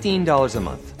 $15 a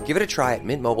month. Give it a try at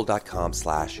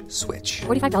mintmobile.com/switch.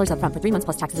 $45 up front for 3 months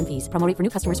plus taxes and fees. Promo rate for new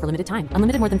customers for limited time.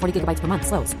 Unlimited more than 40 gigabytes per month.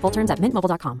 Slows full terms at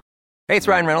mintmobile.com. Hey, it's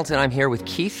Ryan Reynolds, and I'm here with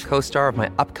Keith, co-star of my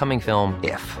upcoming film,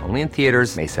 If, only in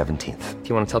theaters May 17th. Do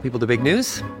you want to tell people the big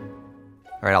news?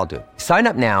 All right, I'll do it. Sign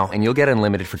up now and you'll get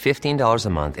unlimited for $15 a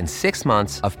month and 6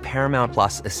 months of Paramount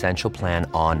Plus Essential Plan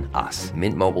on us.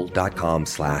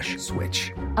 mintmobile.com/switch.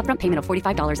 Upfront payment of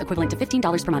 $45 equivalent to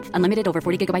 $15 per month. Unlimited over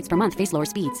 40 gigabytes per month. Face lower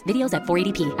speeds. Videos at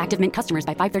 480p. Active Mint customers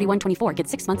by 531.24 get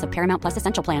 6 months of Paramount Plus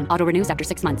Essential Plan. Auto renews after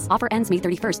 6 months. Offer ends May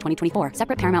 31st, 2024.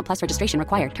 Separate Paramount Plus registration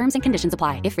required. Terms and conditions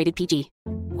apply if rated PG.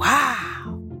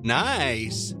 Wow.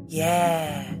 Nice.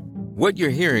 Yeah. What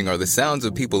you're hearing are the sounds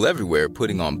of people everywhere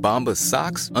putting on Bombas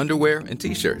socks, underwear, and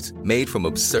T-shirts made from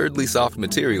absurdly soft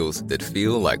materials that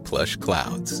feel like plush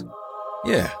clouds.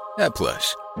 Yeah, that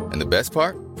plush. And the best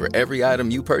part? For every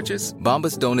item you purchase,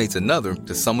 Bombas donates another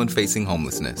to someone facing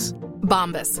homelessness.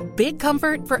 Bombas. Big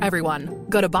comfort for everyone.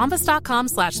 Go to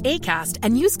bombas.com/ACAST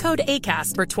and use code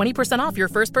ACAST for 20% off your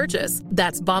first purchase.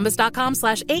 That's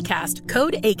bombas.com/ACAST.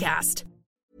 Code ACAST.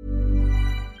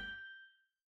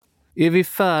 Är vi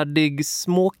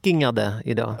färdigsmokingade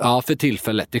idag? Ja, för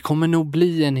tillfället. Det kommer nog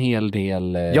bli en hel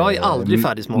del... Jag är aldrig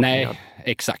färdigsmokingad. Nej,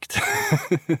 exakt.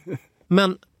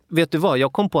 Men vet du vad?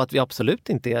 Jag kom på att vi absolut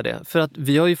inte är det. För att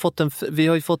vi har ju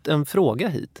fått en fråga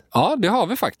hit. Ja, det har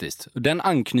vi faktiskt. Den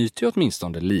anknyter ju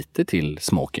åtminstone lite till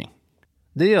smoking.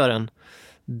 Det gör den.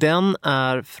 Den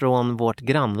är från vårt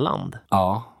grannland.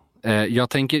 Ja, jag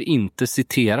tänker inte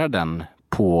citera den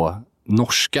på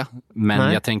norska,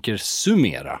 men jag tänker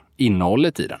summera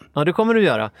innehållet i den. Ja, det kommer du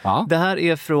göra. Ja. Det här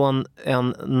är från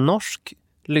en norsk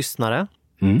lyssnare.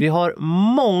 Vi har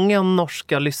många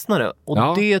norska lyssnare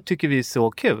och det tycker vi är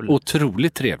så kul.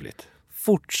 Otroligt trevligt.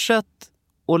 Fortsätt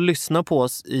att lyssna på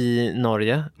oss i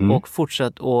Norge och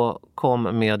fortsätt att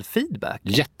komma med feedback.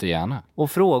 Jättegärna.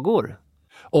 Och frågor.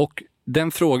 Och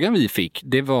den frågan vi fick,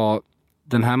 det var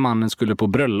den här mannen skulle på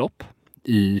bröllop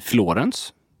i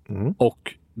Florens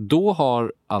och då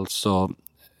har alltså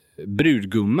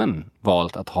brudgummen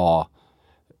valt att ha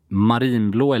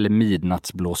marinblå eller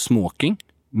midnattsblå smoking.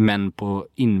 Men på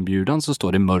inbjudan så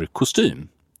står det mörk kostym.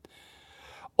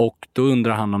 Och då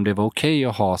undrar han om det var okej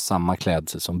att ha samma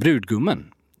klädsel som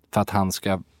brudgummen. För att han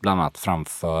ska bland annat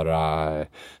framföra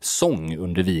sång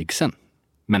under vigseln.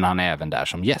 Men han är även där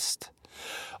som gäst.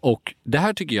 Och det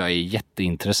här tycker jag är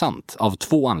jätteintressant av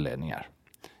 2 anledningar.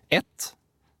 1.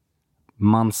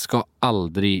 Man ska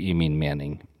aldrig i min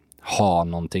mening ha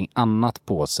någonting annat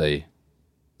på sig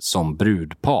som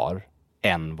brudpar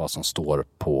än vad som står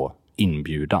på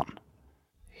inbjudan.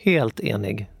 Helt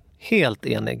enig. Helt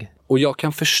enig. Och jag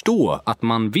kan förstå att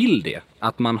man vill det.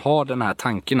 Att man har den här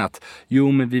tanken att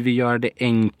men vi vill göra det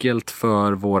enkelt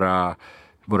för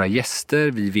våra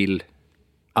gäster. Vi vill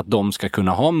att de ska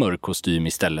kunna ha mörk kostym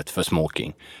istället för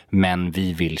smoking. Men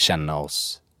vi vill känna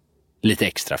oss lite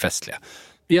extra festliga.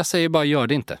 Jag säger bara, gör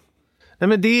det inte. Nej,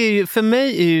 men det är ju, för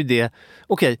mig är ju det,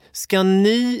 okej, ska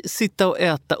ni sitta och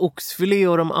äta oxfilé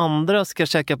och de andra ska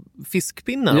käka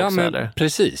fiskpinnar också, men, eller?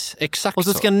 Precis, exakt. Och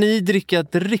så ska ni dricka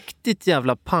ett riktigt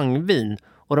jävla pangvin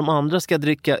och de andra ska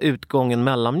dricka utgången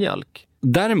mellanmjölk.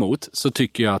 Däremot så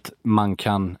tycker jag att man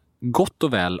kan gott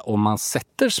och väl, om man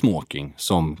sätter smoking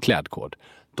som klädkod,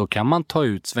 då kan man ta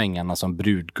ut svängarna som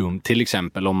brudgum, till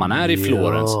exempel om man är i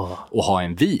Florens och ha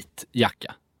en vit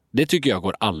jacka. Det tycker jag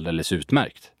går alldeles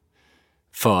utmärkt.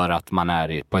 För att man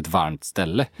är på ett varmt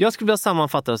ställe. Jag skulle vilja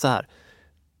sammanfatta det så här.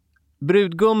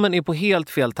 Brudgummen är på helt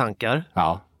fel tankar.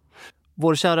 Ja.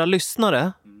 Vår kära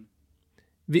lyssnare,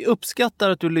 vi uppskattar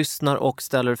att du lyssnar och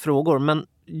ställer frågor, men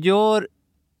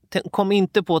kom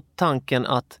inte på tanken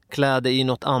att klä dig i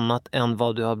något annat än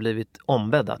vad du har blivit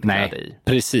ombedd att klä dig i. Nej,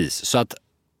 precis. Så att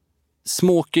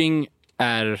smoking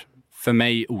är för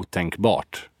mig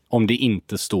otänkbart om det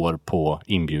inte står på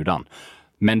inbjudan.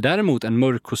 Men däremot en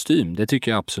mörk kostym, det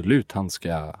tycker jag absolut han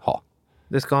ska ha.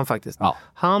 Det ska han faktiskt. Ja.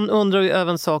 Han undrar ju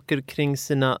även saker kring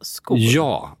sina skor.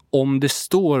 Ja, om det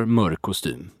står mörk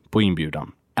kostym på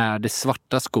inbjudan, är det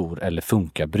svarta skor eller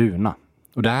funkar bruna?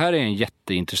 Och det här är en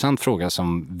jätteintressant fråga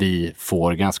som vi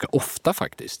får ganska ofta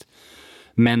faktiskt.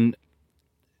 Men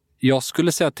jag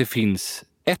skulle säga att det finns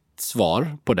ett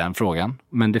svar på den frågan,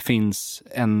 men det finns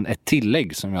ett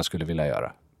tillägg som jag skulle vilja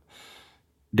göra.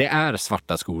 Det är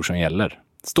svarta skor som gäller.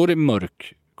 Står det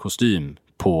mörk kostym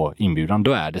på inbjudan,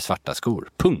 då är det svarta skor.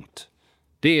 Punkt.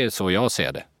 Det är så jag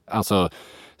ser det. Alltså,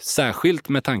 särskilt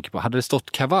med tanke på, hade det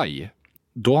stått kavaj,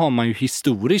 då har man ju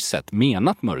historiskt sett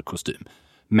menat mörk kostym.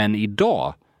 Men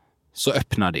idag så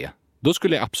öppnar det. Då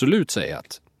skulle jag absolut säga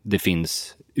att det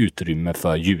finns utrymme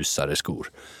för ljusare skor.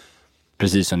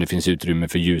 Precis som det finns utrymme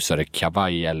för ljusare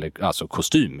kavaj, eller alltså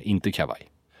kostym, inte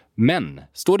kavaj. Men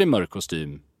står det mörk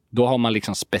kostym, då har man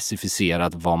liksom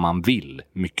specificerat vad man vill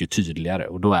mycket tydligare,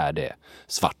 och då är det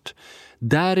svart.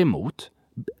 Däremot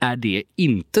är det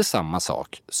inte samma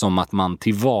sak som att man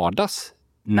till vardags,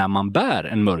 när man bär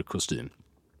en mörk kostym,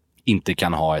 inte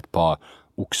kan ha ett par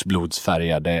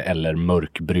oxblodsfärgade eller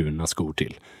mörkbruna skor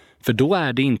till. För då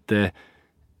är det inte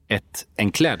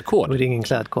en klädkod. Då är det ingen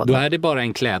klädkod. Då är det bara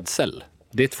en klädsel.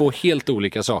 Det är två helt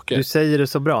olika saker. Du säger det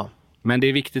så bra. Men det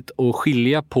är viktigt att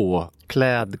skilja på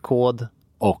klädkod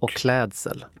och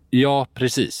klädsel. Ja,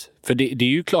 precis. För det är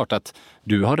ju klart att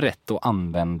du har rätt att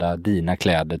använda dina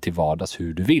kläder till vardags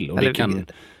hur du vill. Och eller, det kan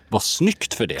vara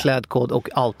snyggt för det. Klädkod och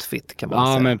outfit kan man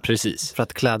säga. Ja, men precis. För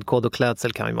att klädkod och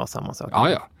klädsel kan ju vara samma sak.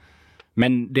 Ja.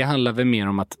 Men det handlar väl mer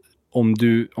om att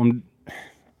om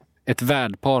ett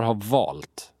värdpar har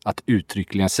valt att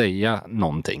uttryckligen säga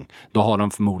någonting, då har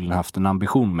de förmodligen haft en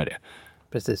ambition med det.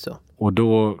 Precis så. Och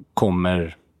då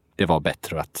kommer det vara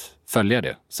bättre att följa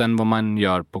det. Sen vad man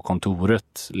gör på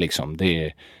kontoret, liksom, det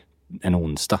är en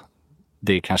onsdag.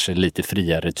 Det är kanske lite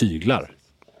friare tyglar.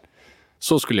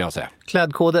 Så skulle jag säga.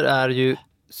 Klädkoder är ju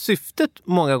syftet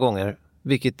många gånger,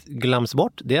 vilket glöms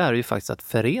bort, det är ju faktiskt att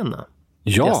förena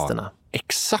gästerna.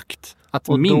 Exakt. Att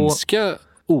minska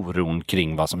oron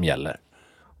kring vad som gäller.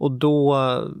 Och då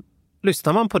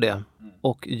lyssnar man på det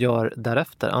och gör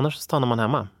därefter. Annars stannar man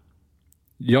hemma.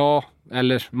 Ja,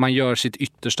 eller man gör sitt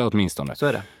yttersta åtminstone. Så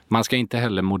är det. Man ska inte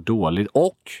heller må dåligt.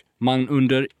 Och man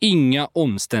under inga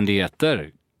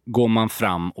omständigheter går man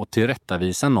fram och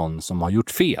tillrättavisar någon som har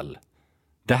gjort fel.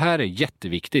 Det här är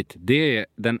jätteviktigt. Det är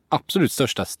den absolut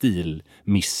största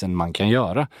stilmissen man kan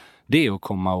göra. Det är att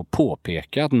komma och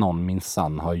påpeka att någon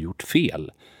minsann har gjort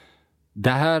fel. Det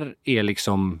här är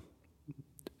liksom...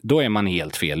 Då är man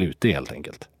helt fel ute helt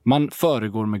enkelt. Man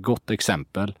föregår med gott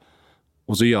exempel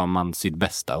och så gör man sitt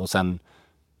bästa och sen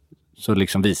så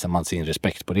liksom visar man sin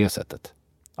respekt på det sättet.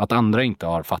 Att andra inte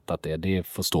har fattat det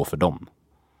får stå för dem.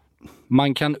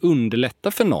 Man kan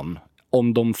underlätta för någon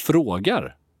om de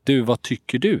frågar: du, vad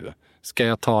tycker du? Ska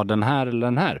jag ta den här eller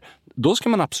den här? Då ska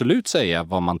man absolut säga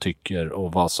vad man tycker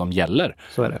och vad som gäller.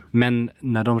 Så är det. Men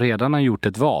när de redan har gjort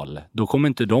ett val, då kommer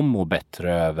inte de må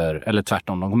bättre över, eller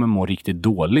tvärtom, de kommer må riktigt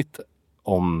dåligt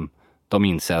om de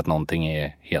inser att någonting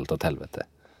är helt åt helvete.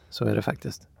 Så är det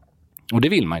faktiskt. Och det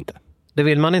vill man inte. Det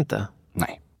vill man inte?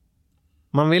 Nej.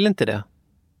 Man vill inte det.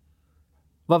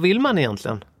 Vad vill man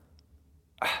egentligen?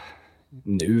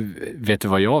 Nu, vet du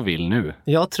vad jag vill nu?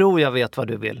 Jag tror jag vet vad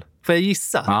du vill. Får jag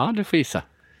gissa? Ja, du får gissa.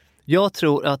 Jag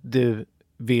tror att du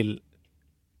vill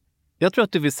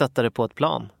sätta dig på ett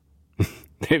plan.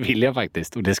 Det vill jag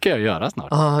faktiskt. Och det ska jag göra snart.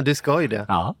 Ja, du ska ju det.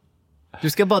 Ja. Du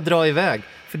ska bara dra iväg.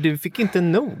 För du fick inte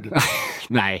nog.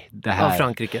 Nej, det här... Av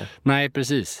Frankrike. Nej,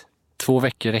 precis. 2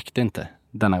 veckor räckte inte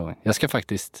denna gång. Jag ska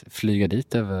faktiskt flyga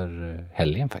dit över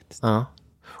helgen faktiskt. Ja.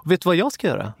 Och vet du vad jag ska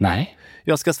göra? Nej.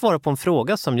 Jag ska svara på en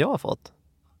fråga som jag har fått.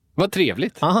 Vad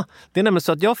trevligt. Aha. Det är nämligen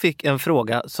så att jag fick en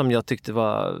fråga som jag tyckte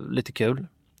var lite kul.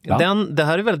 Ja. Det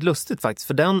här är väldigt lustigt faktiskt.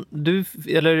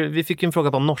 För vi fick en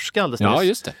fråga på norska alldeles nyss. Ja,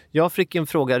 just det. Jag fick en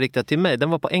fråga riktad till mig. Den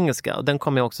var på engelska och den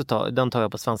kommer jag också den tar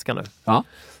jag på svenska nu. Ja.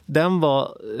 Den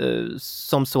var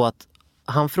som så att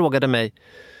han frågade mig: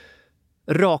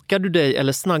 rakar du dig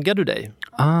eller snaggar du dig?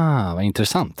 Vad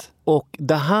intressant. Och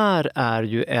det här är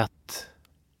ju ett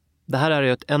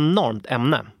enormt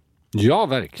ämne. Ja,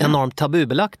 verkligen. Enormt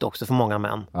tabubelagt också för många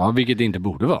män. Ja, vilket det inte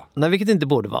borde vara. Nej, vilket det inte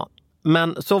borde vara.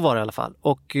 Men så var det i alla fall.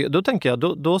 Och då tänker jag,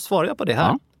 då svarar jag på det här.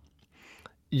 Ja.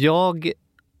 Jag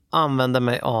använder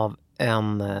mig av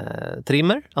en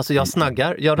trimmer. Alltså jag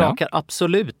snaggar. Jag rakar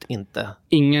absolut inte.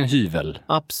 Ingen hyvel?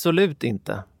 Absolut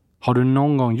inte. Har du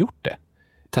någon gång gjort det?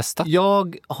 Testat?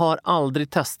 Jag har aldrig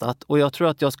testat och jag tror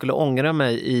att jag skulle ångra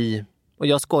mig i Och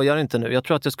jag skojar inte nu. Jag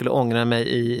tror att jag skulle ångra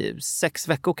mig i 6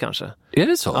 veckor kanske. Är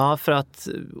det så? Ja, för att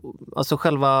alltså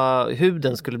själva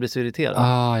huden skulle bli så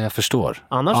irriterad. Jag förstår.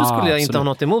 Annars så skulle jag inte ha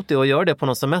något emot det och göra det på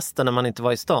någon semester när man inte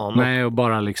var i stan. Nej, och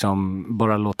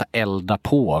bara låta elda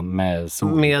på med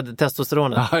sol. Med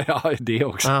testosteronet. Ja, det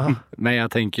också. Men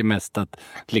jag tänker mest att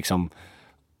liksom,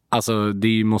 alltså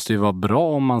det måste ju vara bra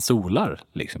om man solar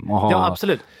liksom. Och ha ja,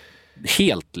 absolut.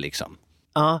 Helt liksom.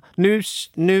 Ja,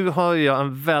 nu har jag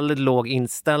en väldigt låg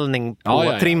inställning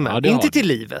på trimmer. Inte till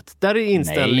livet. Där är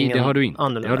inställningen. Nej, det har du inte.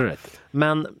 Annorlunda. Det har du rätt.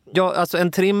 Men alltså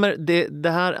en trimmer, det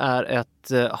här är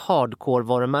ett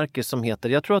hardcore-varumärke som heter,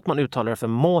 jag tror att man uttalar det för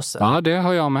Moser. Ja, det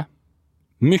har jag med.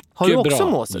 Mycket bra. Har du också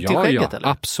Moser till skägget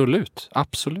eller?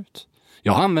 Absolut.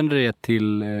 Jag använder det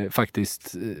till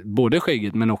faktiskt både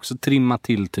skägget men också trimma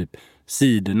till typ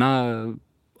sidorna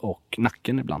och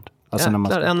nacken ibland. Alltså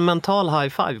en mental high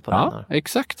five på den här. Ja,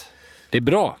 exakt. Det är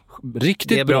bra. Riktigt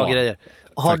bra. Det är bra grejer.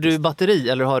 Har du batteri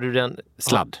eller har du den?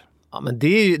 Sladd. Ja, men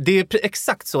det är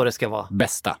exakt så det ska vara.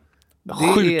 Bästa.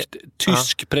 Sjukt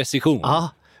tysk precision. Ja,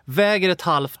 väger ett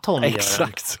halvt ton.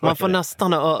 Exakt. Man får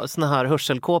nästan såna här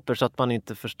hörselkåpor så att man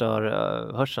inte förstör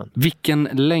hörseln. Vilken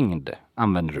längd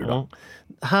använder du då?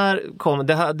 Här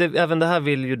kommer även det här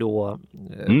vill ju då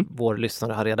vår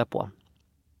lyssnare ha reda på.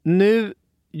 Nu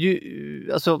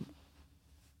alltså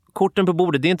korten på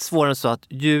bordet, det är inte svårare än så att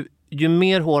ju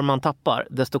mer hår man tappar,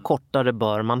 desto kortare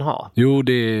bör man ha. Jo,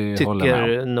 det håller jag med om.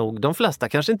 Tycker nog de flesta,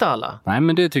 kanske inte alla. Nej,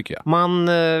 men det tycker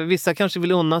jag. Vissa kanske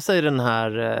vill unna sig den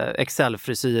här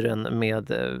Excel-frisyren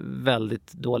med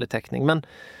väldigt dålig täckning.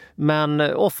 Men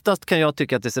oftast kan jag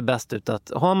tycka att det ser bäst ut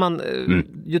att har man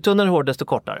ju tunnare hår desto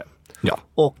kortare. Ja.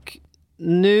 Och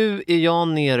nu är jag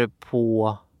nere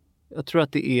på, jag tror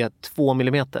att det är 2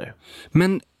 millimeter.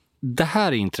 Men det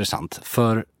här är intressant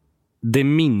för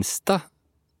den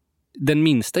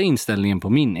minsta inställningen på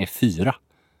min är 4.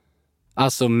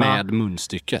 Alltså med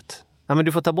munstycket. Ja, men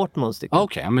du får ta bort munstycket.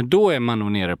 Okej, men då är man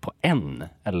nog nere på 1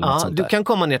 eller något sånt du där. kan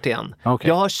komma ner till 1. Okay.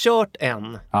 Jag har kört 1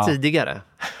 tidigare.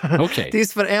 Okay.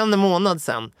 Tills för 1 månad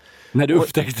sedan. När du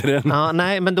upptäckte den? Ja,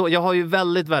 nej, men då, jag har ju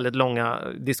väldigt, väldigt långa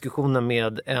diskussioner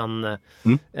med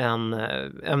en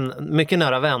mycket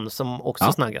nära vän som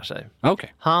också snaggar sig. Okay.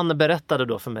 Han berättade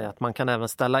då för mig att man kan även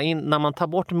ställa in, när man tar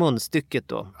bort munstycket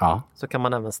då, så kan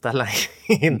man även ställa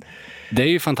in. Det är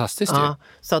ju fantastiskt ju.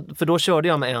 Så att, för då körde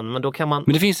jag med 1, men då kan man...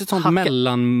 Men det finns ett sånt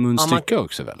mellanmunstycke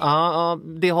också väl? Ja,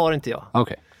 det har inte jag.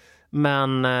 Okej.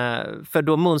 Men för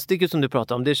då munstycket som du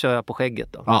pratar om, det kör jag på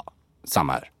skägget då. Ja,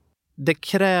 samma här. Det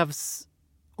krävs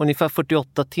ungefär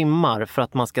 48 timmar för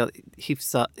att man ska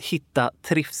hitta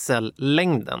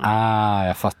trivsellängden.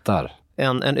 Jag fattar.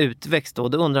 En utväxt då.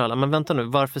 Och då undrar alla, men vänta nu,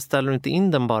 varför ställer du inte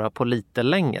in den bara på lite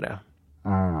längre?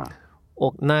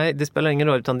 Och nej, det spelar ingen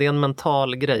roll, utan det är en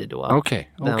mental grej då.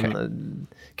 Okej.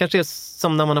 Kanske är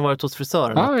som när man har varit hos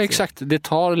frisören. Ja, exakt. Det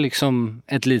tar liksom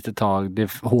ett litet tag.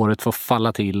 Håret får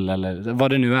falla till eller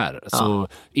vad det nu är. Så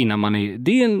innan man är...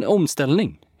 Det är en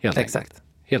omställning, helt enkelt. Exakt.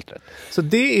 Helt rätt. Så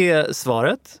det är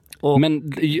svaret.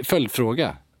 Men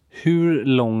följdfråga. Hur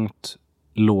långt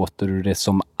låter du det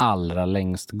som allra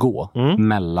längst gå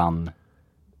mellan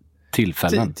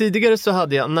tillfällen? Tidigare så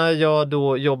hade jag, när jag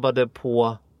då jobbade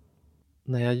på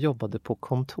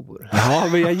kontor. Ja,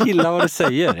 men jag gillar vad du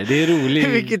säger. Det är roligt.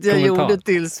 Vilket jag gjorde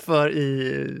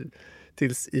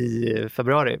tills i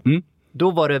februari.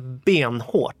 Då var det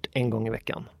benhårt en gång i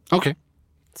veckan. Okej.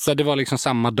 Så det var liksom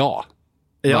samma dag?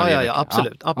 Ja,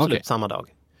 absolut. Absolut samma dag.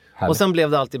 Härligt. Och sen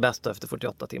blev det alltid bäst efter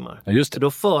 48 timmar. Ja, just det.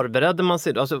 Då förberedde man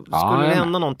sig. Alltså, skulle det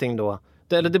hända någonting då?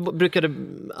 Det brukade...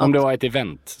 Om det var ett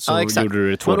event så gjorde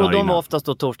du det 2 dagar innan. De var oftast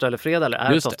då torsdag eller fredag. Eller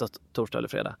är oftast torsdag eller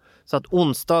fredag. Så att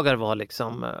onsdagar var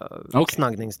liksom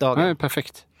snaggningsdagar. Ja,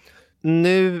 perfekt.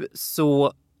 Nu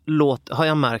så har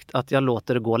jag märkt att jag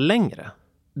låter det gå längre.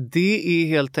 Det är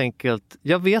helt enkelt,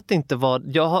 jag vet inte vad,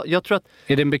 jag tror att...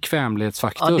 Är det en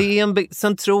bekvämlighetsfaktor? Ja, det är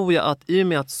sen tror jag att i och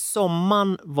med att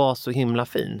sommaren var så himla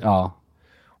fin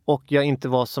och jag inte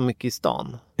var så mycket i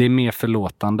stan. Det är mer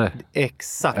förlåtande.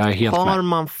 Exakt. Har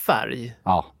man färg?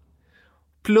 Ja.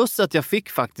 Plus att jag fick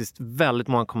faktiskt väldigt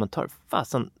många kommentarer.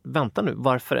 Fasen, vänta nu,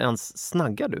 varför ens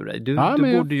snaggar du dig? Du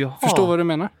borde ju ha... Förstår vad du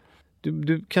menar.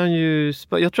 Du kan ju...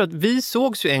 Jag tror att vi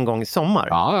sågs ju en gång i sommar.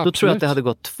 Ja, då tror jag att det hade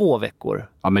gått 2 veckor.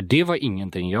 Ja, men det var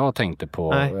ingenting jag tänkte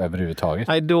på överhuvudtaget.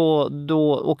 Nej,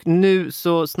 då... Och nu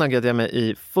så snaggade jag mig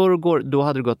i förrgår. Då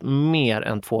hade det gått mer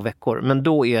än 2 veckor. Men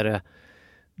då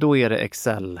är det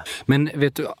Excel. Men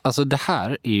vet du, alltså det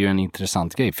här är ju en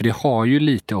intressant grej. För det har ju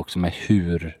lite också med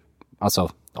hur...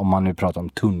 Alltså, om man nu pratar om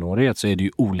tunnhårighet så är det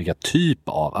ju olika typ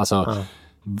av... Alltså...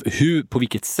 på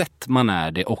vilket sätt man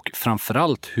är det och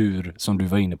framförallt hur, som du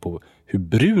var inne på, hur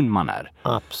brun man är.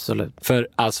 Absolut. För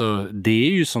alltså, det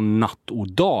är ju som natt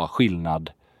och dag skillnad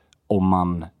om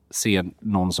man ser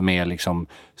någon som är liksom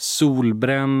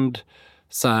solbränd,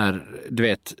 så här, du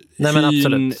vet, nej, men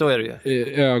absolut, så är det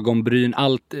ju. Ögonbryn,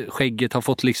 allt, skägget har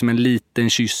fått liksom en liten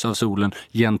kyss av solen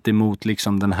gentemot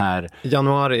liksom den här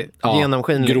januari,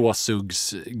 genomskinlig,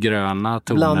 gråsuggsgröna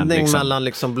tonen. Blandning liksom. Mellan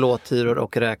liksom blåtiror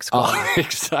och räkskal. Ja,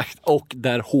 exakt. Och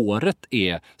där håret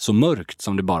är så mörkt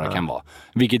som det bara kan vara.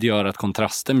 Vilket gör att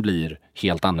kontrasten blir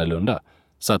helt annorlunda.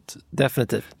 Så att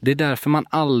definitivt. Det är därför man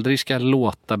aldrig ska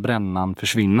låta brännan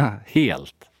försvinna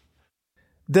helt.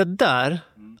 Det där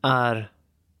är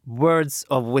words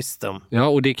of wisdom. Ja,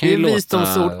 och det kan ju låta... Det är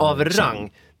visdomsord av liksom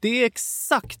rang. Det är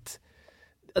exakt...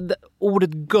 Ordet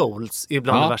goals är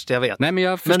bland det värsta jag vet. Nej, men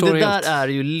det där är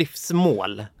ju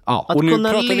livsmål. Ja, att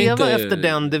kunna leva efter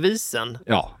den devisen.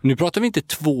 Ja, nu pratar vi inte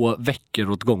 2 veckor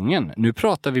åt gången. Nu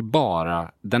pratar vi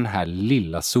bara den här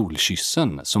lilla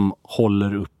solkyssen som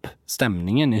håller upp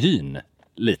stämningen i hyn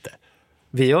lite.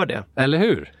 Vi gör det. Eller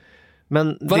hur?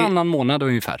 Men varannan månad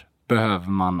ungefär behöver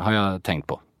man, har jag tänkt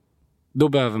på. Då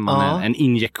behöver man en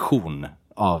injektion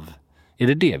av... Är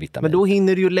det D-vitamin? Men då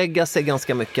hinner du ju lägga sig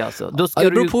ganska mycket. Alltså. Då ska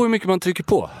det beror på hur mycket man trycker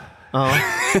på. Ja.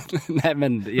 Nej,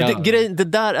 men det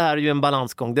där är ju en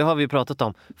balansgång. Det har vi pratat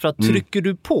om. För att trycker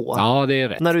du på det är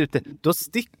rätt. När du är ute,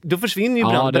 då försvinner ju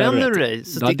brand. Bränner du dig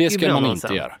så sticker det ska man inte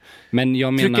sen göra. Men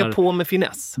jag menar, trycka på med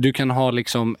finess. Du kan ha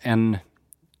liksom en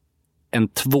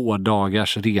 2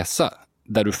 dagars resa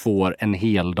där du får en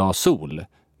hel dag sol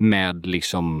med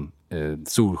liksom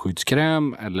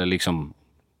solskyddskräm eller liksom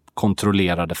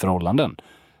kontrollerade förhållanden.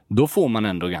 Då får man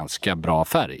ändå ganska bra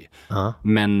färg.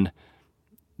 Men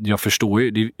jag förstår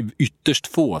ju, det är ytterst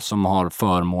få som har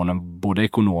förmånen både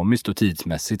ekonomiskt och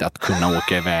tidsmässigt att kunna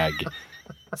åka iväg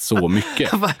så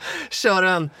mycket.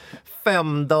 Köra en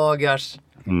 5 dagars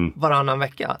varannan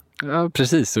vecka. Ja,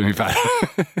 precis ungefär.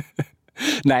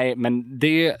 Nej, men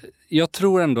jag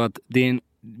tror ändå att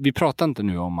vi pratar inte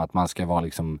nu om att man ska vara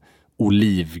liksom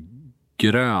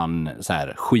olivgrön, så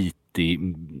här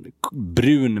skitig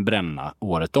brun bränna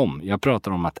året om. Jag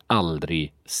pratar om att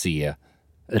aldrig se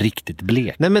riktigt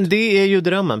blek. Nej, men det är ju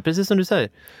drömmen, precis som du säger.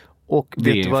 Och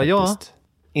vet du vad jag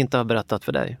inte har berättat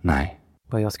för dig? Nej.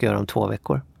 Vad jag ska göra om 2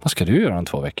 veckor. Vad ska du göra om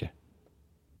 2 veckor?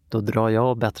 Då drar jag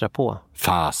och bättrar på.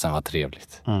 Fasen vad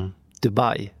trevligt.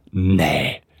 Dubai.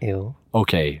 Nej. Jo.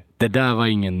 Okej, det där var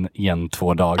ingen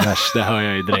 2 dagars. Det hör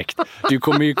jag ju direkt. Du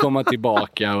kommer ju komma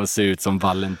tillbaka och se ut som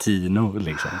Valentino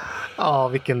liksom. Ja,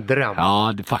 vilken dröm.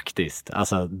 Ja, faktiskt.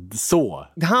 Alltså, så.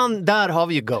 Där har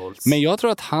vi ju goals. Men jag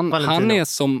tror att han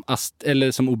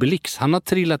är som Obelix. Han har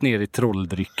trillat ner i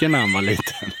trolldrycken när han var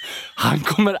liten. Han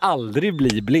kommer aldrig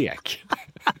bli blek.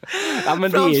 Ja,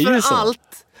 men det är ju så.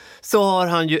 Allt så har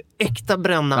han ju äkta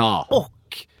bränna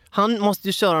och han måste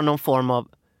ju köra någon form av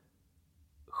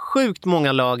sjukt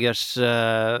många lagers...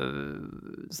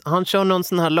 han kör någon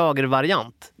sån här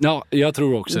lagervariant. Ja, jag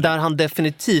tror också där han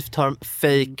definitivt har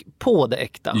fake på det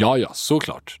äkta. Ja,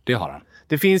 såklart. Det har han.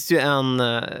 Det finns ju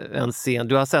en scen.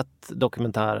 Du har sett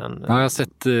dokumentären? Ja, jag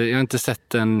har inte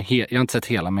sett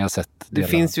hela, men jag har sett delar.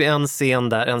 Det finns ju en scen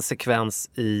där, en sekvens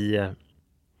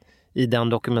i den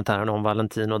dokumentären om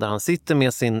Valentino där han sitter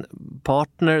med sin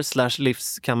partner /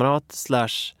 livskamrat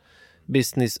 /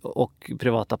 business och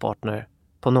privata partner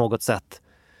på något sätt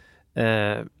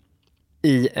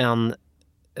i en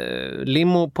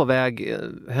limo på väg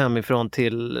hemifrån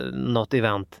till något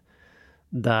event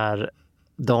där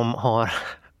de har...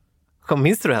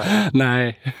 Minns du det här?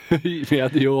 Nej,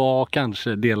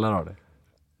 kanske delar av det.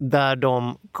 Där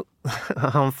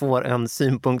han får en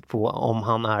synpunkt på om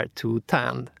han är too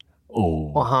tanned.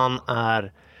 Och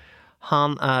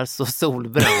han är så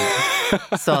solbränd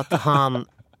så att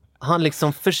han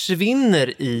liksom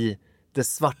försvinner i det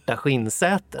svarta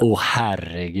skinnsätet.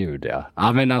 Herregud, ja.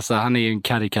 Ja, men alltså, han är ju en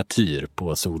karikatyr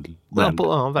på solbränd.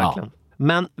 Ja, verkligen. Ja.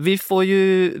 Men vi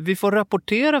får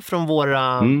rapportera från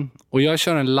våra... Och jag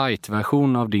kör en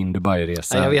light-version av din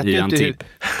Dubai-resa i Antibes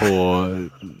på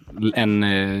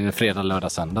en fredag,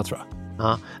 lördag, söndag tror jag.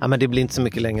 Ja, men det blir inte så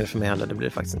mycket längre för mig heller. Det blir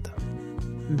det faktiskt inte.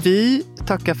 Vi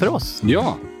tackar för oss.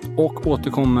 Ja, och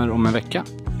återkommer om en vecka.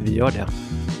 Vi gör det.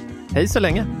 Hej så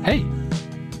länge. Hej.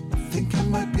 Think I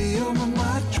might be over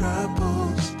my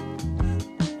troubles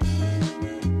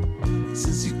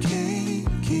since you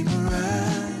came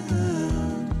around.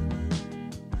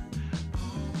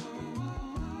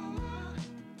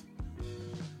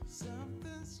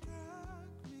 Something struck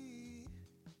me.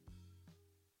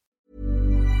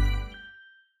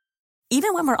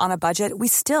 Even when we're on a budget, we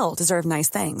still deserve nice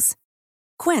things.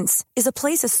 Quince is a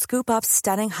place to scoop up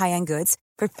stunning high-end goods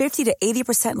for 50 to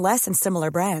 80% less than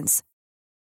similar brands.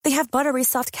 They have buttery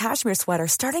soft cashmere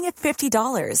sweaters starting at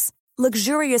 $50,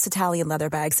 luxurious Italian leather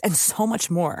bags, and so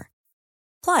much more.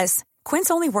 Plus,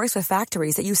 Quince only works with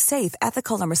factories that use safe,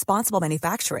 ethical, and responsible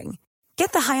manufacturing.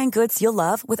 Get the high-end goods you'll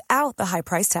love without the high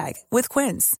price tag with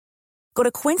Quince. Go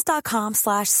to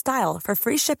quince.com/style for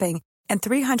free shipping and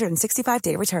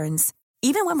 365-day returns.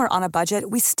 Even when we're on a budget,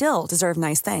 we still deserve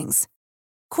nice things.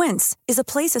 Quince is a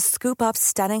place to scoop up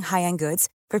stunning high-end goods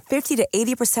for 50 to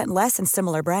 80% less than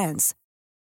similar brands.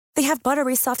 They have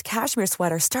buttery soft cashmere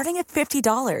sweaters starting at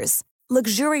 $50,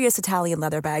 luxurious Italian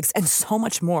leather bags, and so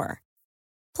much more.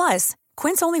 Plus,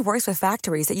 Quince only works with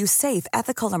factories that use safe,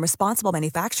 ethical, and responsible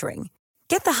manufacturing.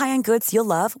 Get the high-end goods you'll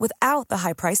love without the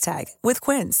high price tag with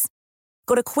Quince.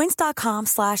 Go to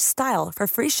quince.com/style for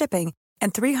free shipping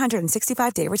and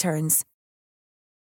 365-day returns.